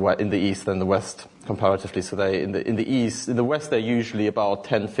better in the East than the West comparatively. So in the West they're usually about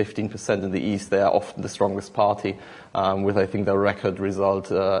 10-15%. In the East they are often the strongest party, with I think their record result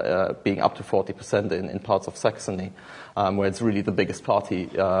being up to 40% in parts of Saxony, where it's really the biggest party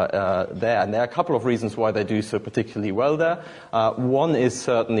there. And there are a couple of reasons why they do so particularly well there. One is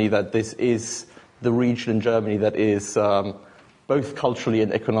certainly that this is the region in Germany that is both culturally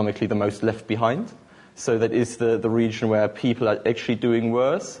and economically the most left behind. So that is the region where people are actually doing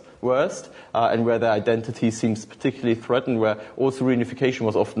worse worst, and where their identity seems particularly threatened, where also reunification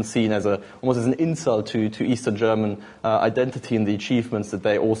was often seen as almost as an insult to Eastern German identity and the achievements that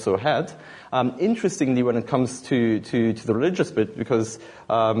they also had. Interestingly, when it comes to the religious bit, because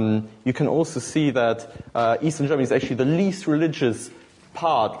you can also see that Eastern Germany is actually the least religious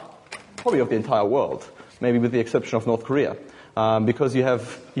part, probably of the entire world, maybe with the exception of North Korea. Because you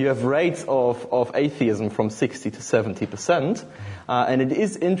have rates of atheism from 60 to 70%, and it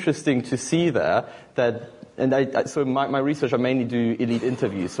is interesting to see there that, and so my research, I mainly do elite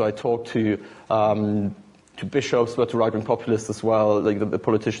interviews, so I talk to bishops, but to right-wing populists as well, like the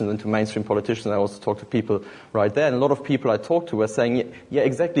politicians, and to mainstream politicians. I also talk to people right there, and a lot of people I talk to were saying, yeah,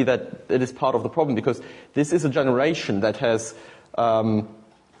 exactly, that it is part of the problem, because this is a generation that has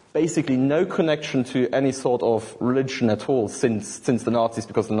basically no connection to any sort of religion at all since the Nazis,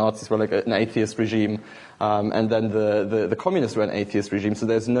 because the Nazis were like an atheist regime, and then the communists were an atheist regime, so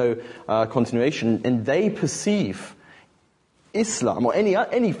there's no continuation, and they perceive Islam, or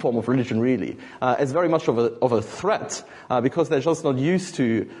any form of religion really, as very much of a threat, because they're just not used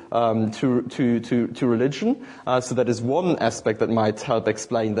to religion. So that is one aspect that might help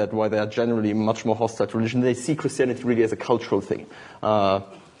explain that, why they are generally much more hostile to religion. They see Christianity really as a cultural thing.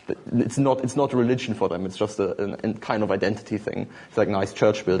 It's not a religion for them. It's just a kind of identity thing. It's like nice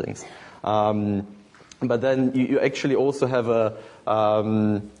church buildings. But then you actually also have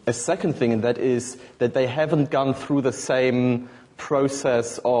a second thing, and that is that they haven't gone through the same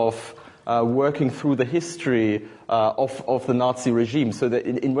process of working through the history of the Nazi regime. So that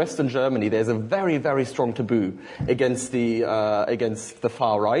in Western Germany, there's a very, very strong taboo against the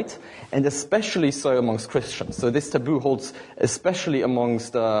far right, and especially so amongst Christians. So this taboo holds especially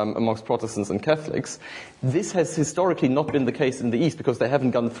amongst Protestants and Catholics. This has historically not been the case in the East, because they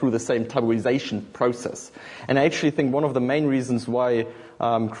haven't gone through the same tabooization process. And I actually think one of the main reasons why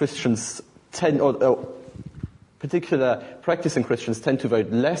Christians or particular practicing Christians tend to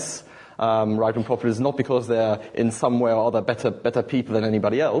vote less right-wing populists, not because they're in some way or other better people than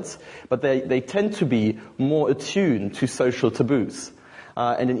anybody else, but they tend to be more attuned to social taboos.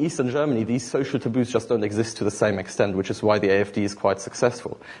 And in Eastern Germany, these social taboos just don't exist to the same extent, which is why the AfD is quite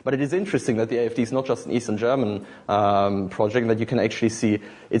successful. But it is interesting that the AfD is not just an Eastern German project, that you can actually see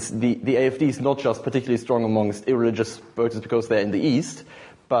the AfD is not just particularly strong amongst irreligious voters because they're in the East,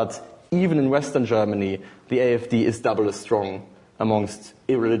 but even in Western Germany, the AfD is double as strong amongst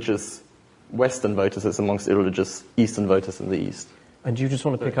irreligious Western voters as amongst irreligious Eastern voters in the East. And do you just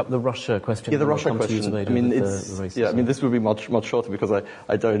want to pick up the Russia question? Yeah, the Russia question. I mean, this will be much shorter, because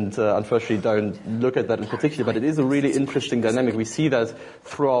I don't, unfortunately, don't look at that in particular. But it is a really interesting dynamic. We see that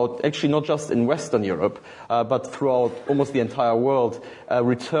throughout, actually not just in Western Europe, but throughout almost the entire world, a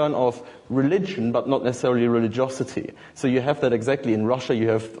return of religion, but not necessarily religiosity. So you have that exactly in Russia. You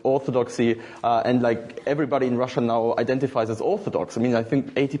have orthodoxy, and like everybody in Russia now identifies as Orthodox. I mean, I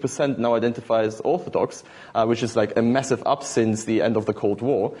think 80% now identify as Orthodox, which is like a massive up since the end of the Cold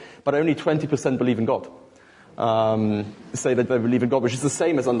War. But only 20% believe in God. Say that they believe in God, which is the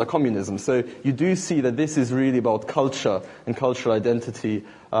same as under communism. So you do see that this is really about culture and cultural identity,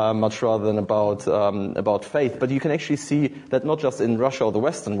 much rather than about faith. But you can actually see that not just in Russia or the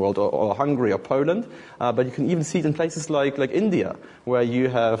Western world or Hungary or Poland, but you can even see it in places like India, where you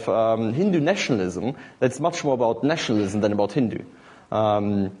have Hindu nationalism that's much more about nationalism than about Hindu.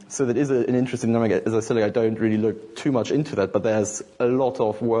 So that is an interesting dynamic. As I said, I don't really look too much into that, but there's a lot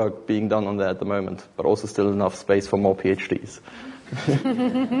of work being done on that at the moment, but also still enough space for more PhDs.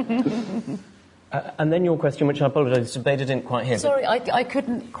 And then your question, which I apologise, I didn't quite hear. Sorry, I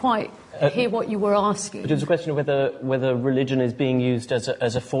couldn't quite hear what you were asking. It was a question of whether religion is being used as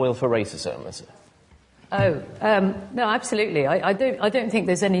a foil for racism. No, absolutely. I don't think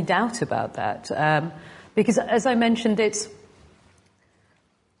there's any doubt about that, because as I mentioned,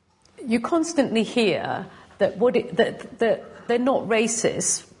 you constantly hear that that they're not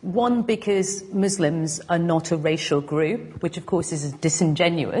racist. One, because Muslims are not a racial group, which of course is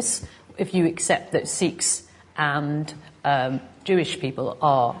disingenuous if you accept that Sikhs and Jewish people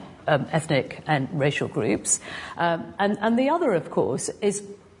are ethnic and racial groups. And the other, of course, is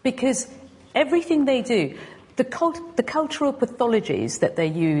because everything they do, the cultural pathologies that they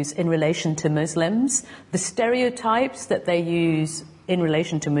use in relation to Muslims, the stereotypes that they use in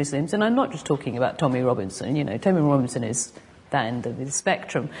relation to Muslims, and I'm not just talking about Tommy Robinson, Tommy Robinson is that end of the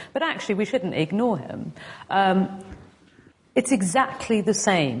spectrum, but actually we shouldn't ignore him. It's exactly the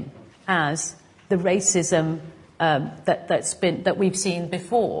same as the racism that we've seen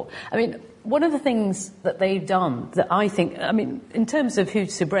before. I mean, one of the things that they've done that I think, I mean, in terms of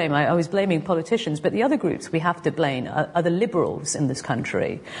who's to blame, I was blaming politicians, but the other groups we have to blame are the liberals in this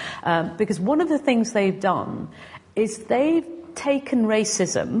country. Because one of the things they've done is they've taken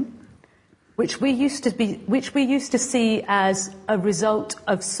racism, which we used to see as a result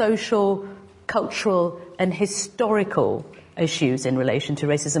of social, cultural and historical issues in relation to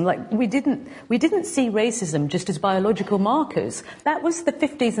racism. Like, we didn't see racism just as biological markers. That was the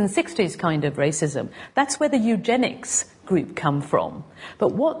 50s and 60s kind of racism. That's where the eugenics group come from.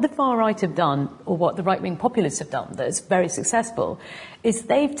 But what the far right have done, or what the right-wing populists have done that's very successful, is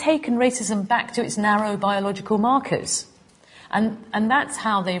they've taken racism back to its narrow biological markers. And that's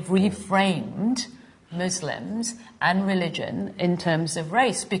how they've reframed Muslims and religion in terms of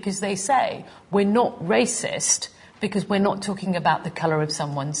race, because they say we're not racist because we're not talking about the colour of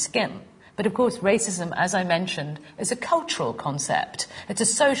someone's skin. But of course, racism, as I mentioned, is a cultural concept. It's a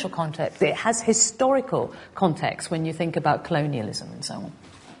social concept. It has historical context when you think about colonialism and so on.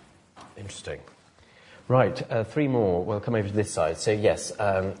 Interesting. Right, 3 more. We'll come over to this side. So yes,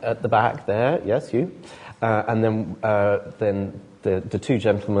 at the back there, yes, you. And then the 2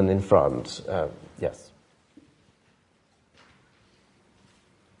 gentlemen in front. Yes.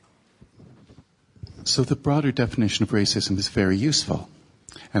 So the broader definition of racism is very useful,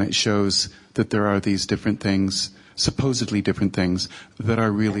 and it shows that there are these different things, supposedly different things, that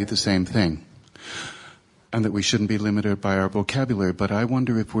are really the same thing, and that we shouldn't be limited by our vocabulary. But I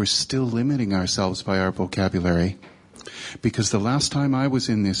wonder if we're still limiting ourselves by our vocabulary, because the last time I was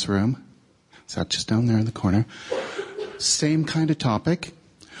in this room, sat just down there in the corner, same kind of topic.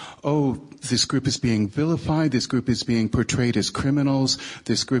 Oh, this group is being vilified, this group is being portrayed as criminals,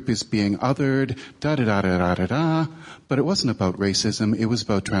 this group is being othered, da-da-da-da-da-da-da. But it wasn't about racism, it was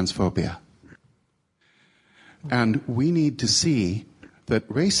about transphobia. And we need to see that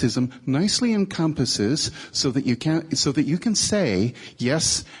racism nicely encompasses so that you can say,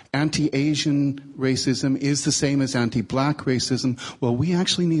 yes, anti-Asian racism is the same as anti-black racism. Well, we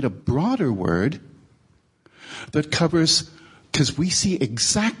actually need a broader word that covers, because we see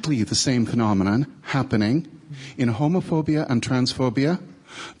exactly the same phenomenon happening in homophobia and transphobia,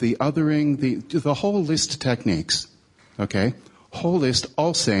 the othering, the whole list of techniques, okay? Whole list,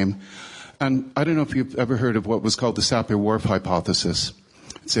 all same. And I don't know if you've ever heard of what was called the Sapir-Whorf hypothesis.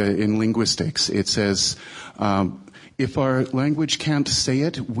 It's in linguistics. It says, if our language can't say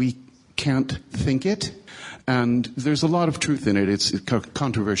it, we can't think it. And there's a lot of truth in it. It's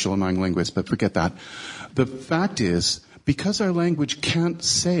controversial among linguists, but forget that. The fact is, because our language can't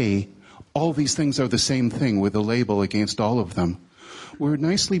say all these things are the same thing with a label against all of them, we're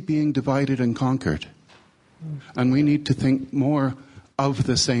nicely being divided and conquered. And we need to think more of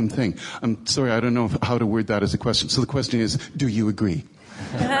the same thing. I'm sorry, I don't know how to word that as a question. So the question is, do you agree?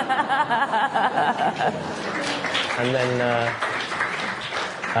 And then,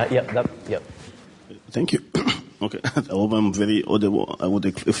 yep. Thank you. Okay, I hope I'm very audible. I would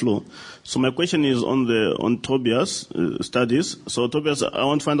take the floor. So my question is on Tobias' studies. So Tobias, I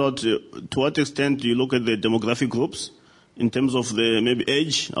want to find out to what extent do you look at the demographic groups in terms of the maybe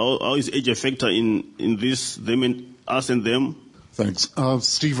age? How is age a factor in this, them and us and them? Thanks.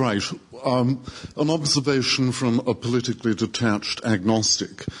 Steve Wright. An observation from a politically detached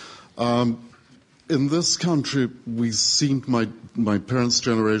agnostic. In this country, we seen my parents'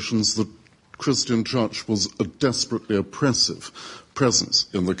 generations, the Christian church was a desperately oppressive presence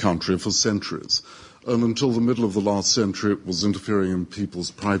in the country for centuries. And until the middle of the last century, it was interfering in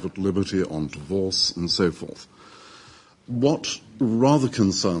people's private liberty on divorce and so forth. What rather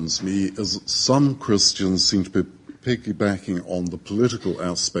concerns me is that some Christians seem to be piggybacking on the political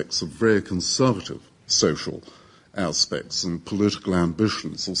aspects of very conservative social aspects and political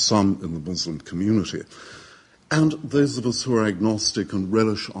ambitions of some in the Muslim community. And those of us who are agnostic and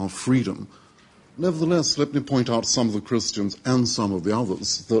relish our freedom. Nevertheless, let me point out some of the Christians and some of the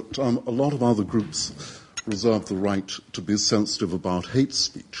others that a lot of other groups reserve the right to be sensitive about hate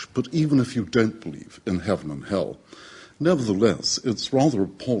speech. But even if you don't believe in heaven and hell, nevertheless, it's rather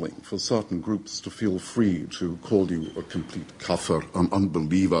appalling for certain groups to feel free to call you a complete kafir, an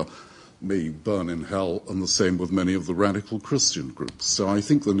unbeliever, may you burn in hell, and the same with many of the radical Christian groups. So I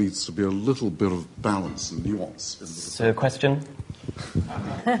think there needs to be a little bit of balance and nuance. So, question?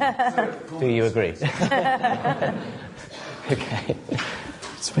 Do you agree? Okay.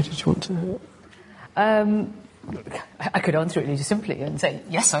 So, did you want to? I could answer it really simply and say,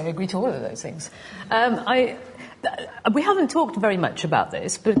 yes, I agree to all of those things. We haven't talked very much about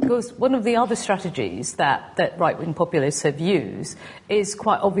this because one of the other strategies that right-wing populists have used is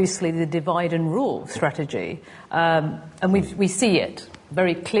quite obviously the divide and rule strategy. And we see it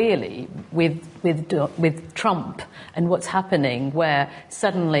very clearly with Trump and what's happening, where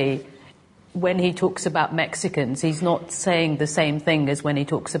suddenly when he talks about Mexicans, he's not saying the same thing as when he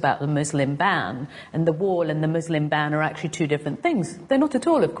talks about the Muslim ban. And the wall and the Muslim ban are actually two different things. They're not at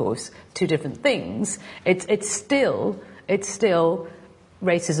all, of course, two different things. It's still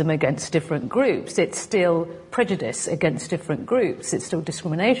racism against different groups. It's still prejudice against different groups. It's still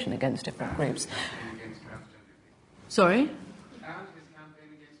discrimination against different groups. Sorry?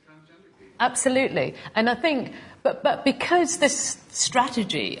 Absolutely. And I think, but because this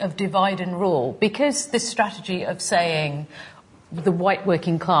strategy of divide and rule, because this strategy of saying the white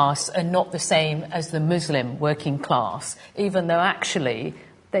working class are not the same as the Muslim working class, even though actually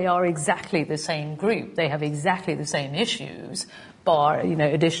they are exactly the same group, they have exactly the same issues, bar,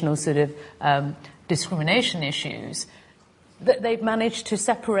 additional sort of discrimination issues, that they've managed to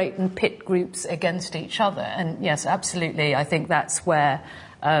separate and pit groups against each other. And yes, absolutely, I think that's where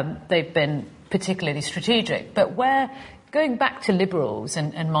they've been particularly strategic. But going back to liberals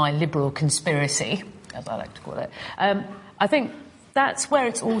and my liberal conspiracy, as I like to call it, I think that's where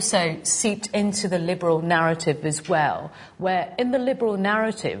it's also seeped into the liberal narrative as well, where in the liberal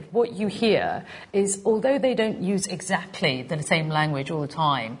narrative, what you hear is, although they don't use exactly the same language all the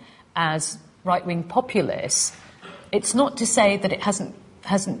time as right-wing populists, it's not to say that it hasn't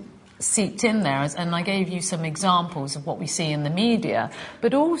seeped in there, and I gave you some examples of what we see in the media,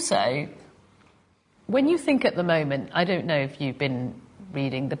 but also, when you think at the moment, I don't know if you've been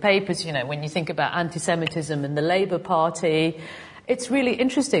reading the papers, when you think about anti-Semitism in the Labour Party, it's really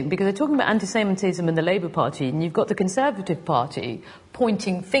interesting because they're talking about anti-Semitism in the Labour Party, and you've got the Conservative Party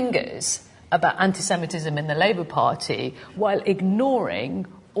pointing fingers about anti-Semitism in the Labour Party while ignoring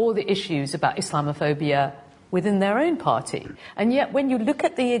all the issues about Islamophobia within their own party. And yet when you look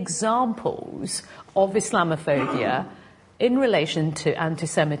at the examples of Islamophobia in relation to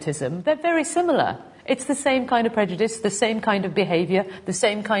anti-Semitism, they're very similar. It's the same kind of prejudice, the same kind of behaviour, the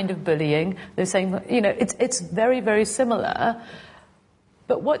same kind of bullying, the same, it's very, very similar.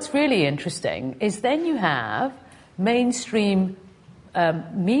 But what's really interesting is then you have mainstream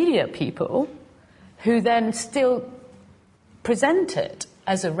media people who then still present it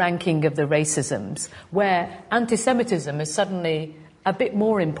as a ranking of the racisms, where anti-Semitism is suddenly a bit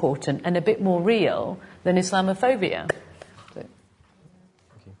more important and a bit more real than Islamophobia.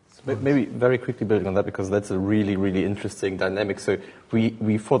 Maybe very quickly building on that, because that's a really, really interesting dynamic. So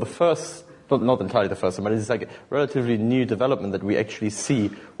we for the first, not entirely the first time, but it's like a relatively new development that we actually see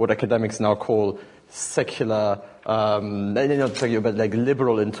what academics now call secular, not secular, but like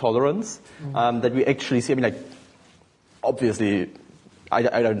liberal intolerance, that we actually see. I mean, like, obviously,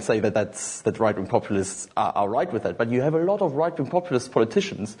 I don't say that right-wing populists are right with that, but you have a lot of right-wing populist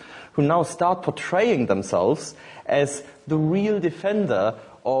politicians who now start portraying themselves as the real defender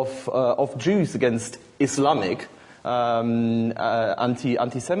of Jews against Islamic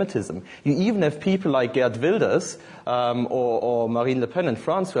anti-Semitism. You even have people like Geert Wilders or Marine Le Pen in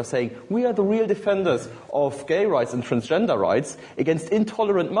France who are saying, we are the real defenders of gay rights and transgender rights against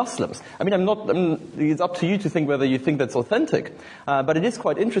intolerant Muslims. I mean, it's up to you to think whether you think that's authentic. But it is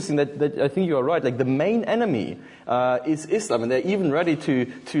quite interesting that I think you are right. Like, the main enemy is Islam, and they're even ready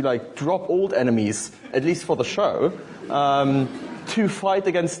to like drop old enemies, at least for the show, to fight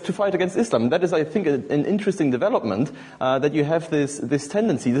against Islam. That is, I think, an interesting development, that you have this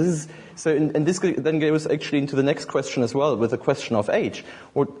tendency. This then goes actually into the next question as well, with the question of age.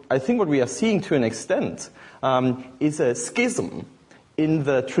 I think what we are seeing to an extent is a schism in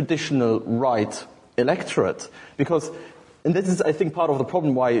the traditional right electorate, and this is, I think, part of the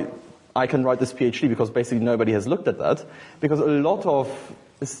problem why I can write this PhD, because basically nobody has looked at that, because a lot of,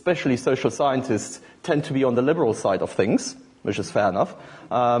 especially social scientists, tend to be on the liberal side of things, which is fair enough.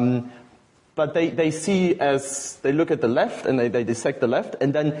 But they look at the left and they dissect the left,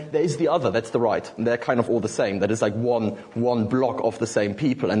 and then there is the other, that's the right. And they're kind of all the same. That is like one block of the same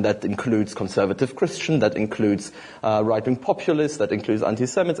people, and that includes conservative Christian, that includes right-wing populists, that includes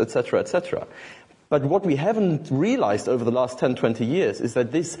anti-Semites, etc., etc. But what we haven't realized over the last 10, 20 years is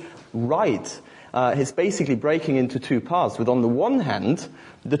that this right is basically breaking into two parts. With, on the one hand,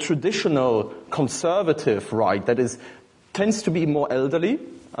 the traditional conservative right that tends to be more elderly,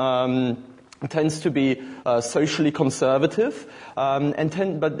 tends to be socially conservative,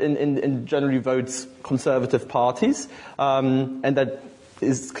 but in generally votes conservative parties, and that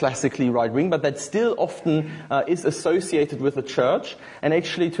classically right-wing, but that still often is associated with the church, and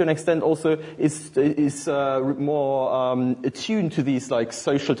actually to an extent also is more attuned to these like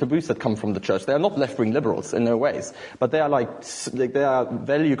social taboos that come from the church. They are not left-wing liberals in no ways, but they are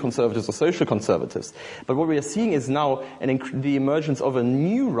value conservatives or social conservatives. But what we are seeing is now the emergence of a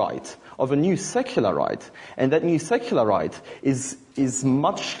new right, of a new secular right, and that new secular right is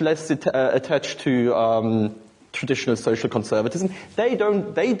much less attached to traditional social conservatism. They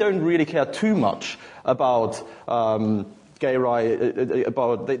don't really care too much about gay rights.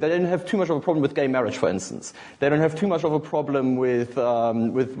 They don't have too much of a problem with gay marriage, for instance. They don't have too much of a problem with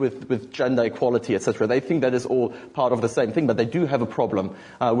gender equality, etc. They think that is all part of the same thing, but they do have a problem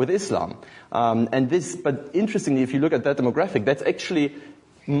with Islam. But interestingly, if you look at that demographic, that's actually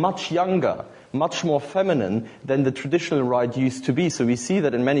much younger, much more feminine than the traditional right used to be. So we see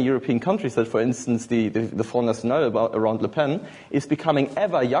that in many European countries that, for instance, the Front National around Le Pen is becoming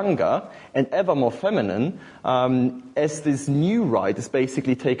ever younger and ever more feminine as this new right is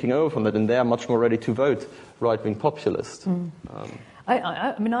basically taking over from it, and they are much more ready to vote right-wing populist.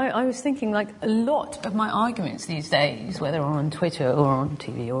 I was thinking, like, a lot of my arguments these days, whether on Twitter or on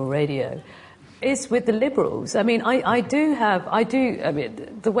TV or radio, is with the liberals. I mean,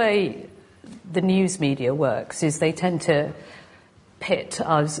 the way the news media works is they tend to pit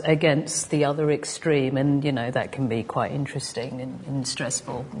us against the other extreme, and, you know, that can be quite interesting and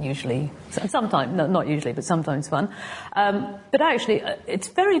stressful, usually. Sometimes, not usually, but sometimes fun. But actually, it's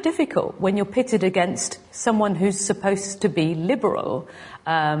very difficult when you're pitted against someone who's supposed to be liberal.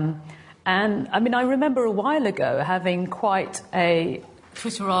 And, I mean, I remember a while ago having quite a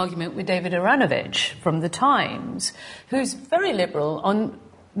Twitter argument with David Aranovich from The Times, who's very liberal on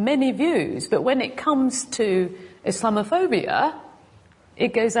many views, but when it comes to Islamophobia,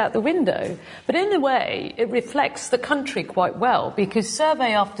 it goes out the window. But in a way, it reflects the country quite well, because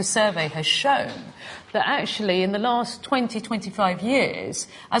survey after survey has shown that actually in the last 20, 25 years,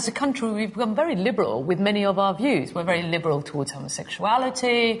 as a country, we've become very liberal with many of our views. We're very liberal towards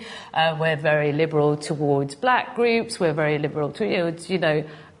homosexuality, we're very liberal towards black groups, we're very liberal towards, you know,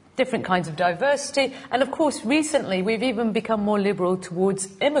 different kinds of diversity. And of course, recently, we've even become more liberal towards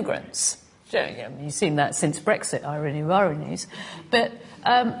immigrants. You've seen that since Brexit, irony of ironies. But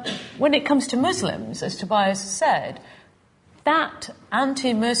when it comes to Muslims, as Tobias said, that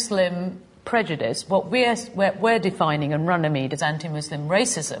anti-Muslim prejudice, what we're defining in Runnymede as anti-Muslim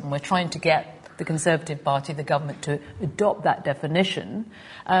racism, we're trying to get the Conservative Party, the government, to adopt that definition,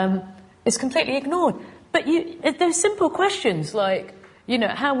 is completely ignored. But there's simple questions like, you know,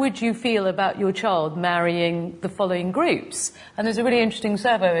 how would you feel about your child marrying the following groups? And there's a really interesting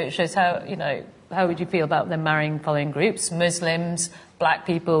survey which shows how would you feel about them marrying following groups? Muslims, black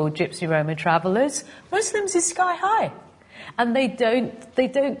people, Gypsy Roma travellers. Muslims is sky high. And they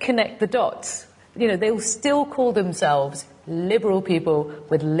don't connect the dots. You know, they'll still call themselves liberal people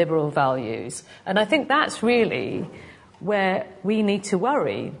with liberal values. And I think that's really where we need to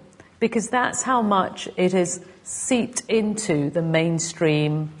worry, because that's how much it has seeped into the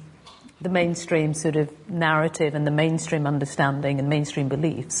mainstream sort of narrative and the mainstream understanding and mainstream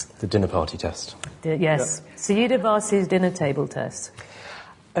beliefs. The dinner party test. Yes. Yeah. Sayeeda Varsi's dinner table test.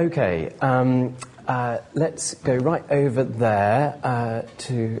 Okay, let's go right over there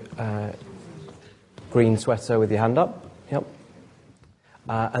to green sweater with your hand up. Yep.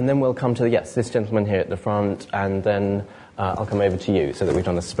 And then we'll come to, this gentleman here at the front, and then I'll come over to you so that we've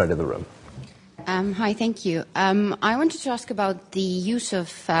done a spread of the room. Hi, thank you. I wanted to ask about the use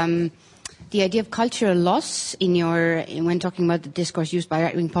of the idea of cultural loss when talking about the discourse used by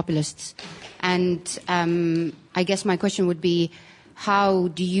right-wing populists. And I guess my question would be, how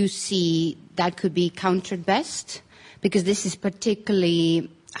do you see that could be countered best? Because this is particularly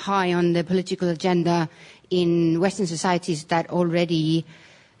high on the political agenda in Western societies that already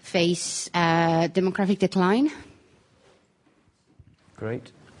face demographic decline.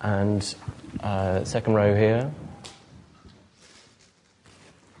 Great. And second row here.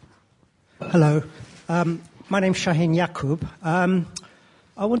 Hello. My name's Shaheen Yaqub.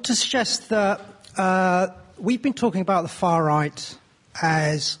 I want to suggest that we've been talking about the far right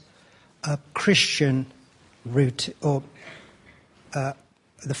as a Christian route, or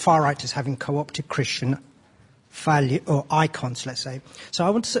the far right as having co-opted Christian value or icons, let's say. So I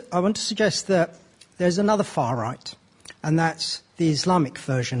want to suggest that there's another far right, and that's the Islamic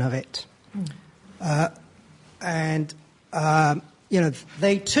version of it.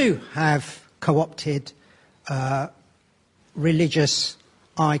 They too have co-opted religious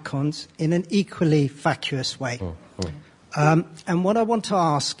icons in an equally vacuous way. And what I want to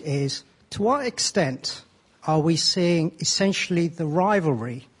ask is, to what extent are we seeing essentially the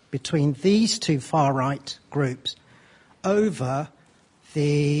rivalry between these two far-right groups over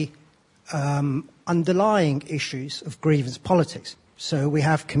the underlying issues of grievance politics? So we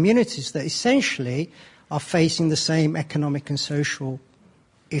have communities that essentially are facing the same economic and social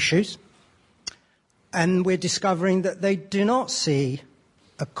issues, and we're discovering that they do not see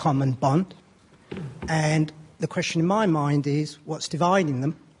a common bond. And the question in my mind is, what's dividing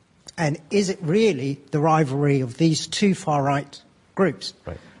them? And is it really the rivalry of these two far-right groups?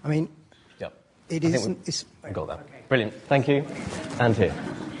 Right. I mean, yep. it isn't... I got that. Okay. Brilliant. Thank you. And here.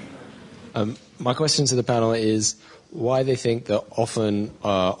 My question to the panel is why they think that often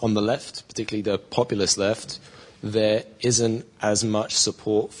on the left, particularly the populist left, there isn't as much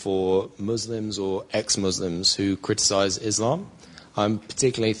support for Muslims or ex-Muslims who criticize Islam. I'm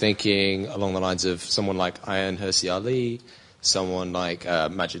particularly thinking along the lines of someone like Ayaan Hirsi Ali, someone like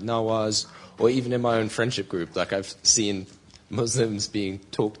Majid Nawaz, or even in my own friendship group, like I've seen Muslims being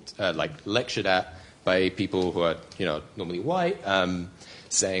lectured at by people who are, normally white,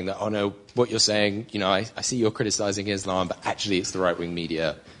 saying that, oh no, what you're saying, I see you're criticizing Islam, but actually it's the right-wing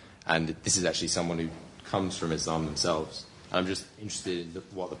media, and this is actually someone who comes from Islam themselves. And I'm just interested in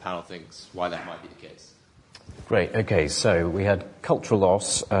what the panel thinks, why that might be the case. Great. Okay, so we had cultural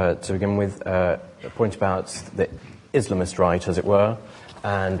loss to begin with, a point about the Islamist right, as it were,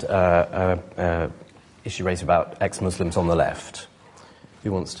 and issue raised about ex-Muslims on the left.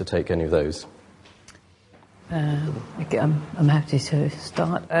 Who wants to take any of those? I'm happy to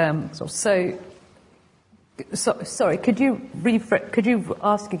start. Sorry, could you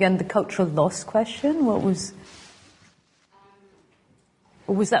ask again the cultural loss question? What was...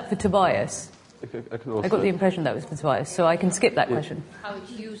 Or was that for Tobias? I got the impression that was for Tobias, so I can skip that question. How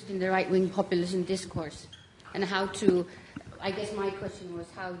it's used in the right-wing populism discourse, and how to... I guess my question was,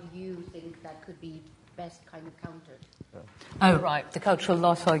 how do you think that could be best kind of countered? Oh, right, the cultural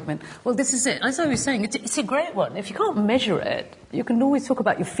loss argument. Well, this is it. As I was saying, it's a great one. If you can't measure it, you can always talk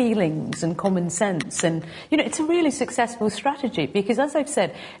about your feelings and common sense. And, it's a really successful strategy because, as I've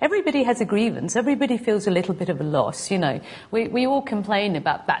said, everybody has a grievance. Everybody feels a little bit of a loss, We all complain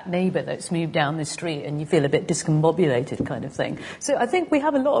about that neighbour that's moved down the street and you feel a bit discombobulated kind of thing. So I think we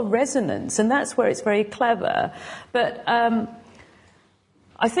have a lot of resonance, and that's where it's very clever. But...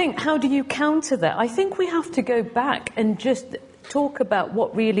 I think, how do you counter that? I think we have to go back and just talk about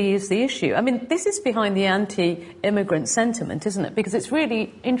what really is the issue. I mean, this is behind the anti-immigrant sentiment, isn't it? Because it's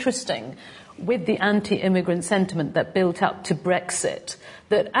really interesting with the anti-immigrant sentiment that built up to Brexit,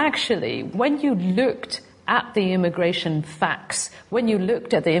 that actually, when you looked at the immigration facts, when you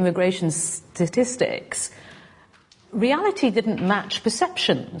looked at the immigration statistics, reality didn't match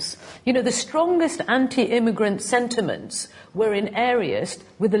perceptions. The strongest anti-immigrant sentiments were in areas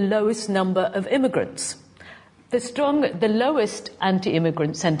with the lowest number of immigrants. The lowest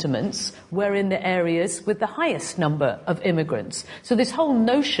anti-immigrant sentiments were in the areas with the highest number of immigrants. So this whole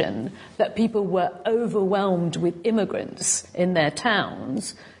notion that people were overwhelmed with immigrants in their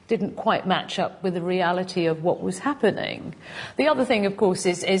towns didn't quite match up with the reality of what was happening. The other thing, of course,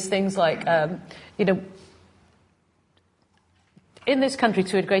 is things like, in this country,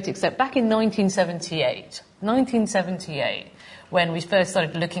 to a great extent, back in 1978, when we first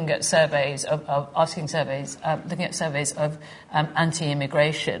started looking at surveys looking at surveys of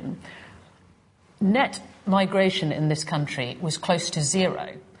anti-immigration, net migration in this country was close to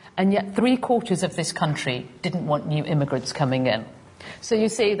zero, and yet 3/4 of this country didn't want new immigrants coming in. So you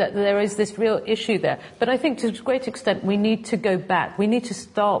see that there is this real issue there. But I think to a great extent we need to go back. We need to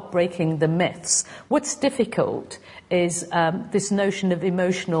start breaking the myths. What's difficult is this notion of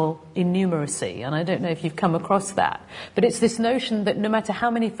emotional innumeracy, and I don't know if you've come across that, but it's this notion that no matter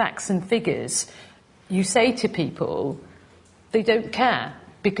how many facts and figures you say to people, they don't care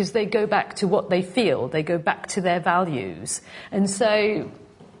because they go back to what they feel, they go back to their values. And so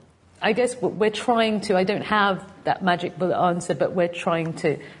I guess what we're trying to, I don't have that magic bullet answer, but we're trying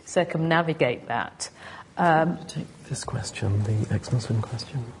to circumnavigate that. Take this question, the ex-Muslim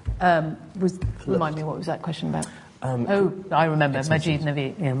question. Remind me, what was that question about? I remember, Majid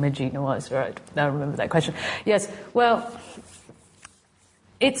Nawaz, right. I remember that question. Yes, well,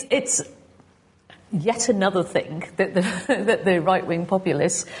 it's yet another thing that the right-wing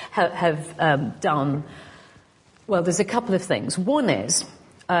populists have done. Well, there's a couple of things. One is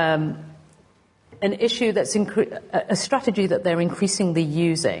an issue that's a strategy that they're increasingly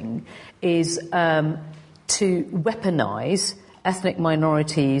using is to weaponize ethnic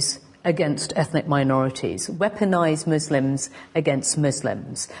minorities against ethnic minorities, weaponize Muslims against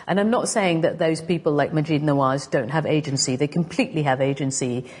Muslims. And I'm not saying that those people like Majid Nawaz don't have agency. They completely have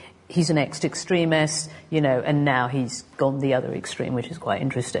agency he's an ex-extremist, and now he's gone the other extreme, which is quite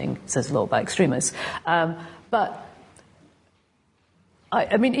interesting. It says a lot about extremists. But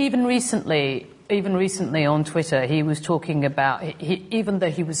I mean, even recently on Twitter, he was talking about, even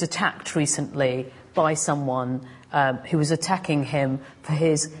though he was attacked recently by someone who was attacking him for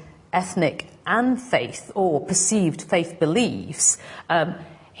his ethnic and faith or perceived faith beliefs,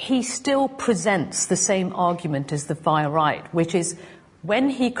 he still presents the same argument as the far right, which is when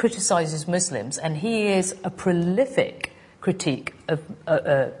he criticizes Muslims, and he is a prolific critique of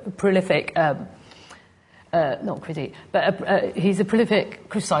not critique, but he's a prolific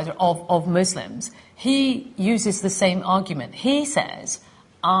criticizer of Muslims. He uses the same argument. He says,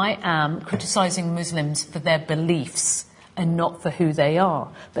 I am criticizing Muslims for their beliefs and not for who they are.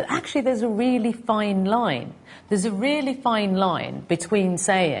 But actually there's a really fine line. There's a really fine line between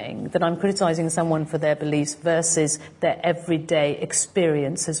saying that I'm criticizing someone for their beliefs versus their everyday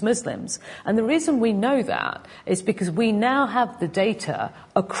experience as Muslims. And the reason we know that is because we now have the data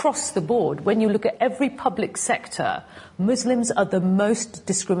across the board. When you look at every public sector, Muslims are the most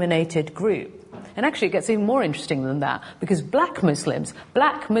discriminated group. And actually it gets even more interesting than that, because black Muslim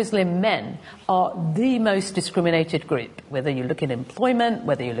men are the most discriminated group. Whether you look in employment,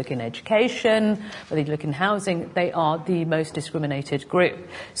 whether you look in education, whether you look in housing, they are the most discriminated group.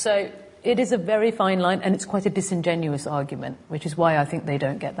 So it is a very fine line, and it's quite a disingenuous argument, which is why I think they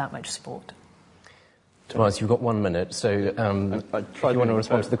don't get that much support. Tomas, you've got 1 minute, so if you want to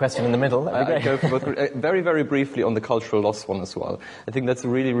respond to the question in the middle, that'd be great. Go for both. Very, very briefly on the cultural loss one as well. I think that's a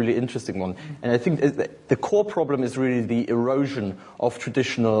really, really interesting one. And I think the core problem is really the erosion of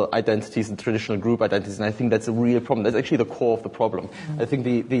traditional identities and traditional group identities, and I think that's a real problem. That's actually the core of the problem. I think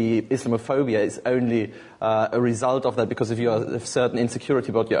the Islamophobia is only a result of that, because if you have a certain insecurity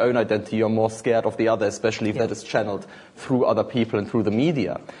about your own identity, you're more scared of the other, especially if that is channeled through other people and through the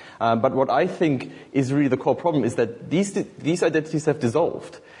media. But what I think is really the core problem is that these identities have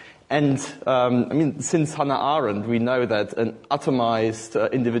dissolved. And, since Hannah Arendt, we know that an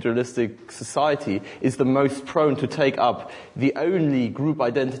atomized, individualistic society is the most prone to take up the only group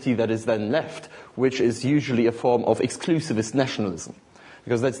identity that is then left, which is usually a form of exclusivist nationalism.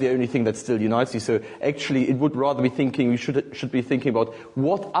 Because that's the only thing that still unites you. So actually, it would rather be thinking, we should be thinking about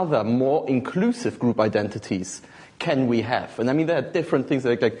what other more inclusive group identities can we have? And I mean, there are different things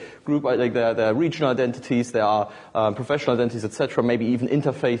there are regional identities, there are professional identities, etc., maybe even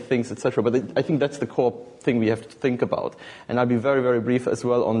interfaith things, etc. But I think that's the core thing we have to think about. And I'll be very, very brief as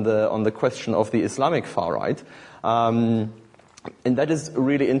well on the question of the Islamic far right. And that is a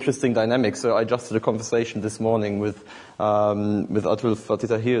really interesting dynamic. So I just had a conversation this morning with Atul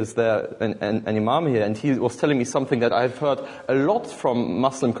Fatih here is there, an imam here, and he was telling me something that I've heard a lot from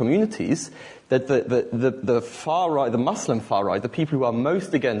Muslim communities, that the far right, the Muslim far right, the people who are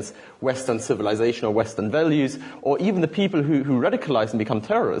most against Western civilization or Western values, or even the people who radicalize and become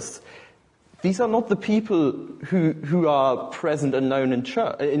terrorists, these are not the people who are present and known in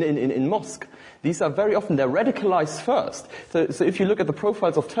church, in mosque. These are very often, they're radicalized first. So if you look at the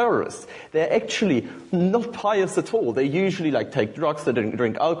profiles of terrorists, they're actually not pious at all. They usually take drugs, they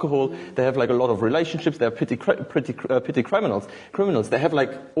drink alcohol, they have a lot of relationships, they're petty criminals. They have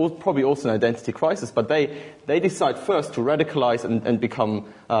probably also an identity crisis, but they decide first to radicalize and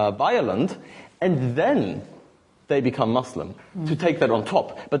become violent, and then they become Muslim, to take that on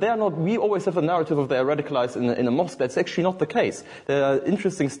top. But they are not, we always have a narrative of they are radicalized in a mosque. That's actually not the case. There are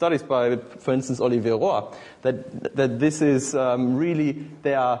interesting studies by, for instance, Olivier Roy, that this is really,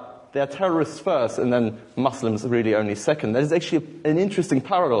 they are terrorists first and then Muslims really only second. That is actually an interesting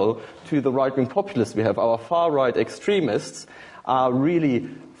parallel to the right-wing populists we have. Our far-right extremists are really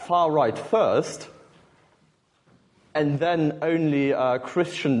far-right first, and then only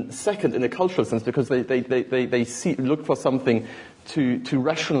Christian second in a cultural sense, because they look for something to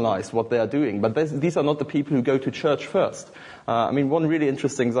rationalize what they are doing. But these are not the people who go to church first. One really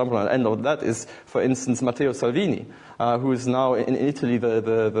interesting example, and I'll end on that, is, for instance, Matteo Salvini, who is now in Italy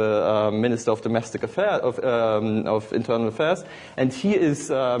the Minister of Domestic Affairs, of Internal Affairs, and he is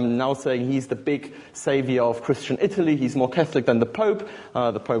now saying he's the big savior of Christian Italy. He's more Catholic than the Pope.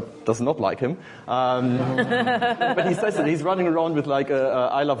 The Pope does not like him, but he says that he's running around with a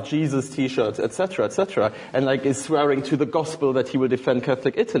 "I love Jesus" T-shirt, etc., and is swearing to the gospel that he will defend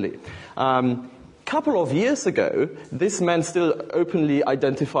Catholic Italy. Couple of years ago, this man still openly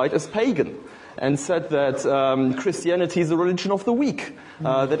identified as pagan and said that Christianity is the religion of the weak.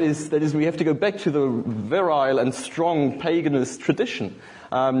 That is, we have to go back to the virile and strong paganist tradition.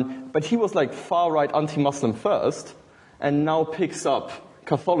 But he was far-right anti-Muslim first, and now picks up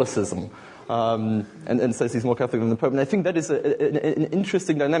Catholicism. and says he's more Catholic than the Pope. And I think that is an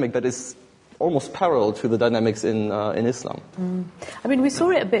interesting dynamic that is almost parallel to the dynamics in Islam. I mean, we saw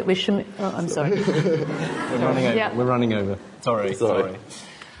it a bit with I'm sorry. We're running over. Yeah. We're running over. Sorry.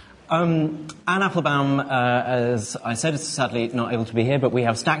 Anne Applebaum, as I said, is sadly not able to be here, but we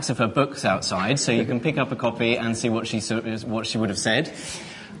have stacks of her books outside, so you can pick up a copy and see what she would have said.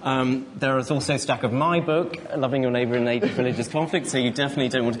 There is also a stack of my book, Loving Your Neighbour in Age of Religious Conflict, so you definitely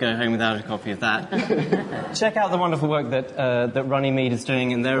don't want to go home without a copy of that. Check out the wonderful work that Ronnie Mead is doing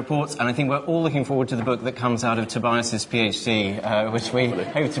in their reports, and I think we're all looking forward to the book that comes out of Tobias's PhD, which we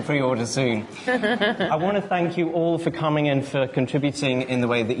hope to pre-order soon. I want to thank you all for coming and for contributing in the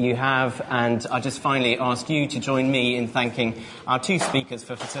way that you have, and I just finally ask you to join me in thanking our two speakers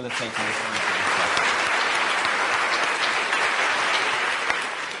for facilitating this.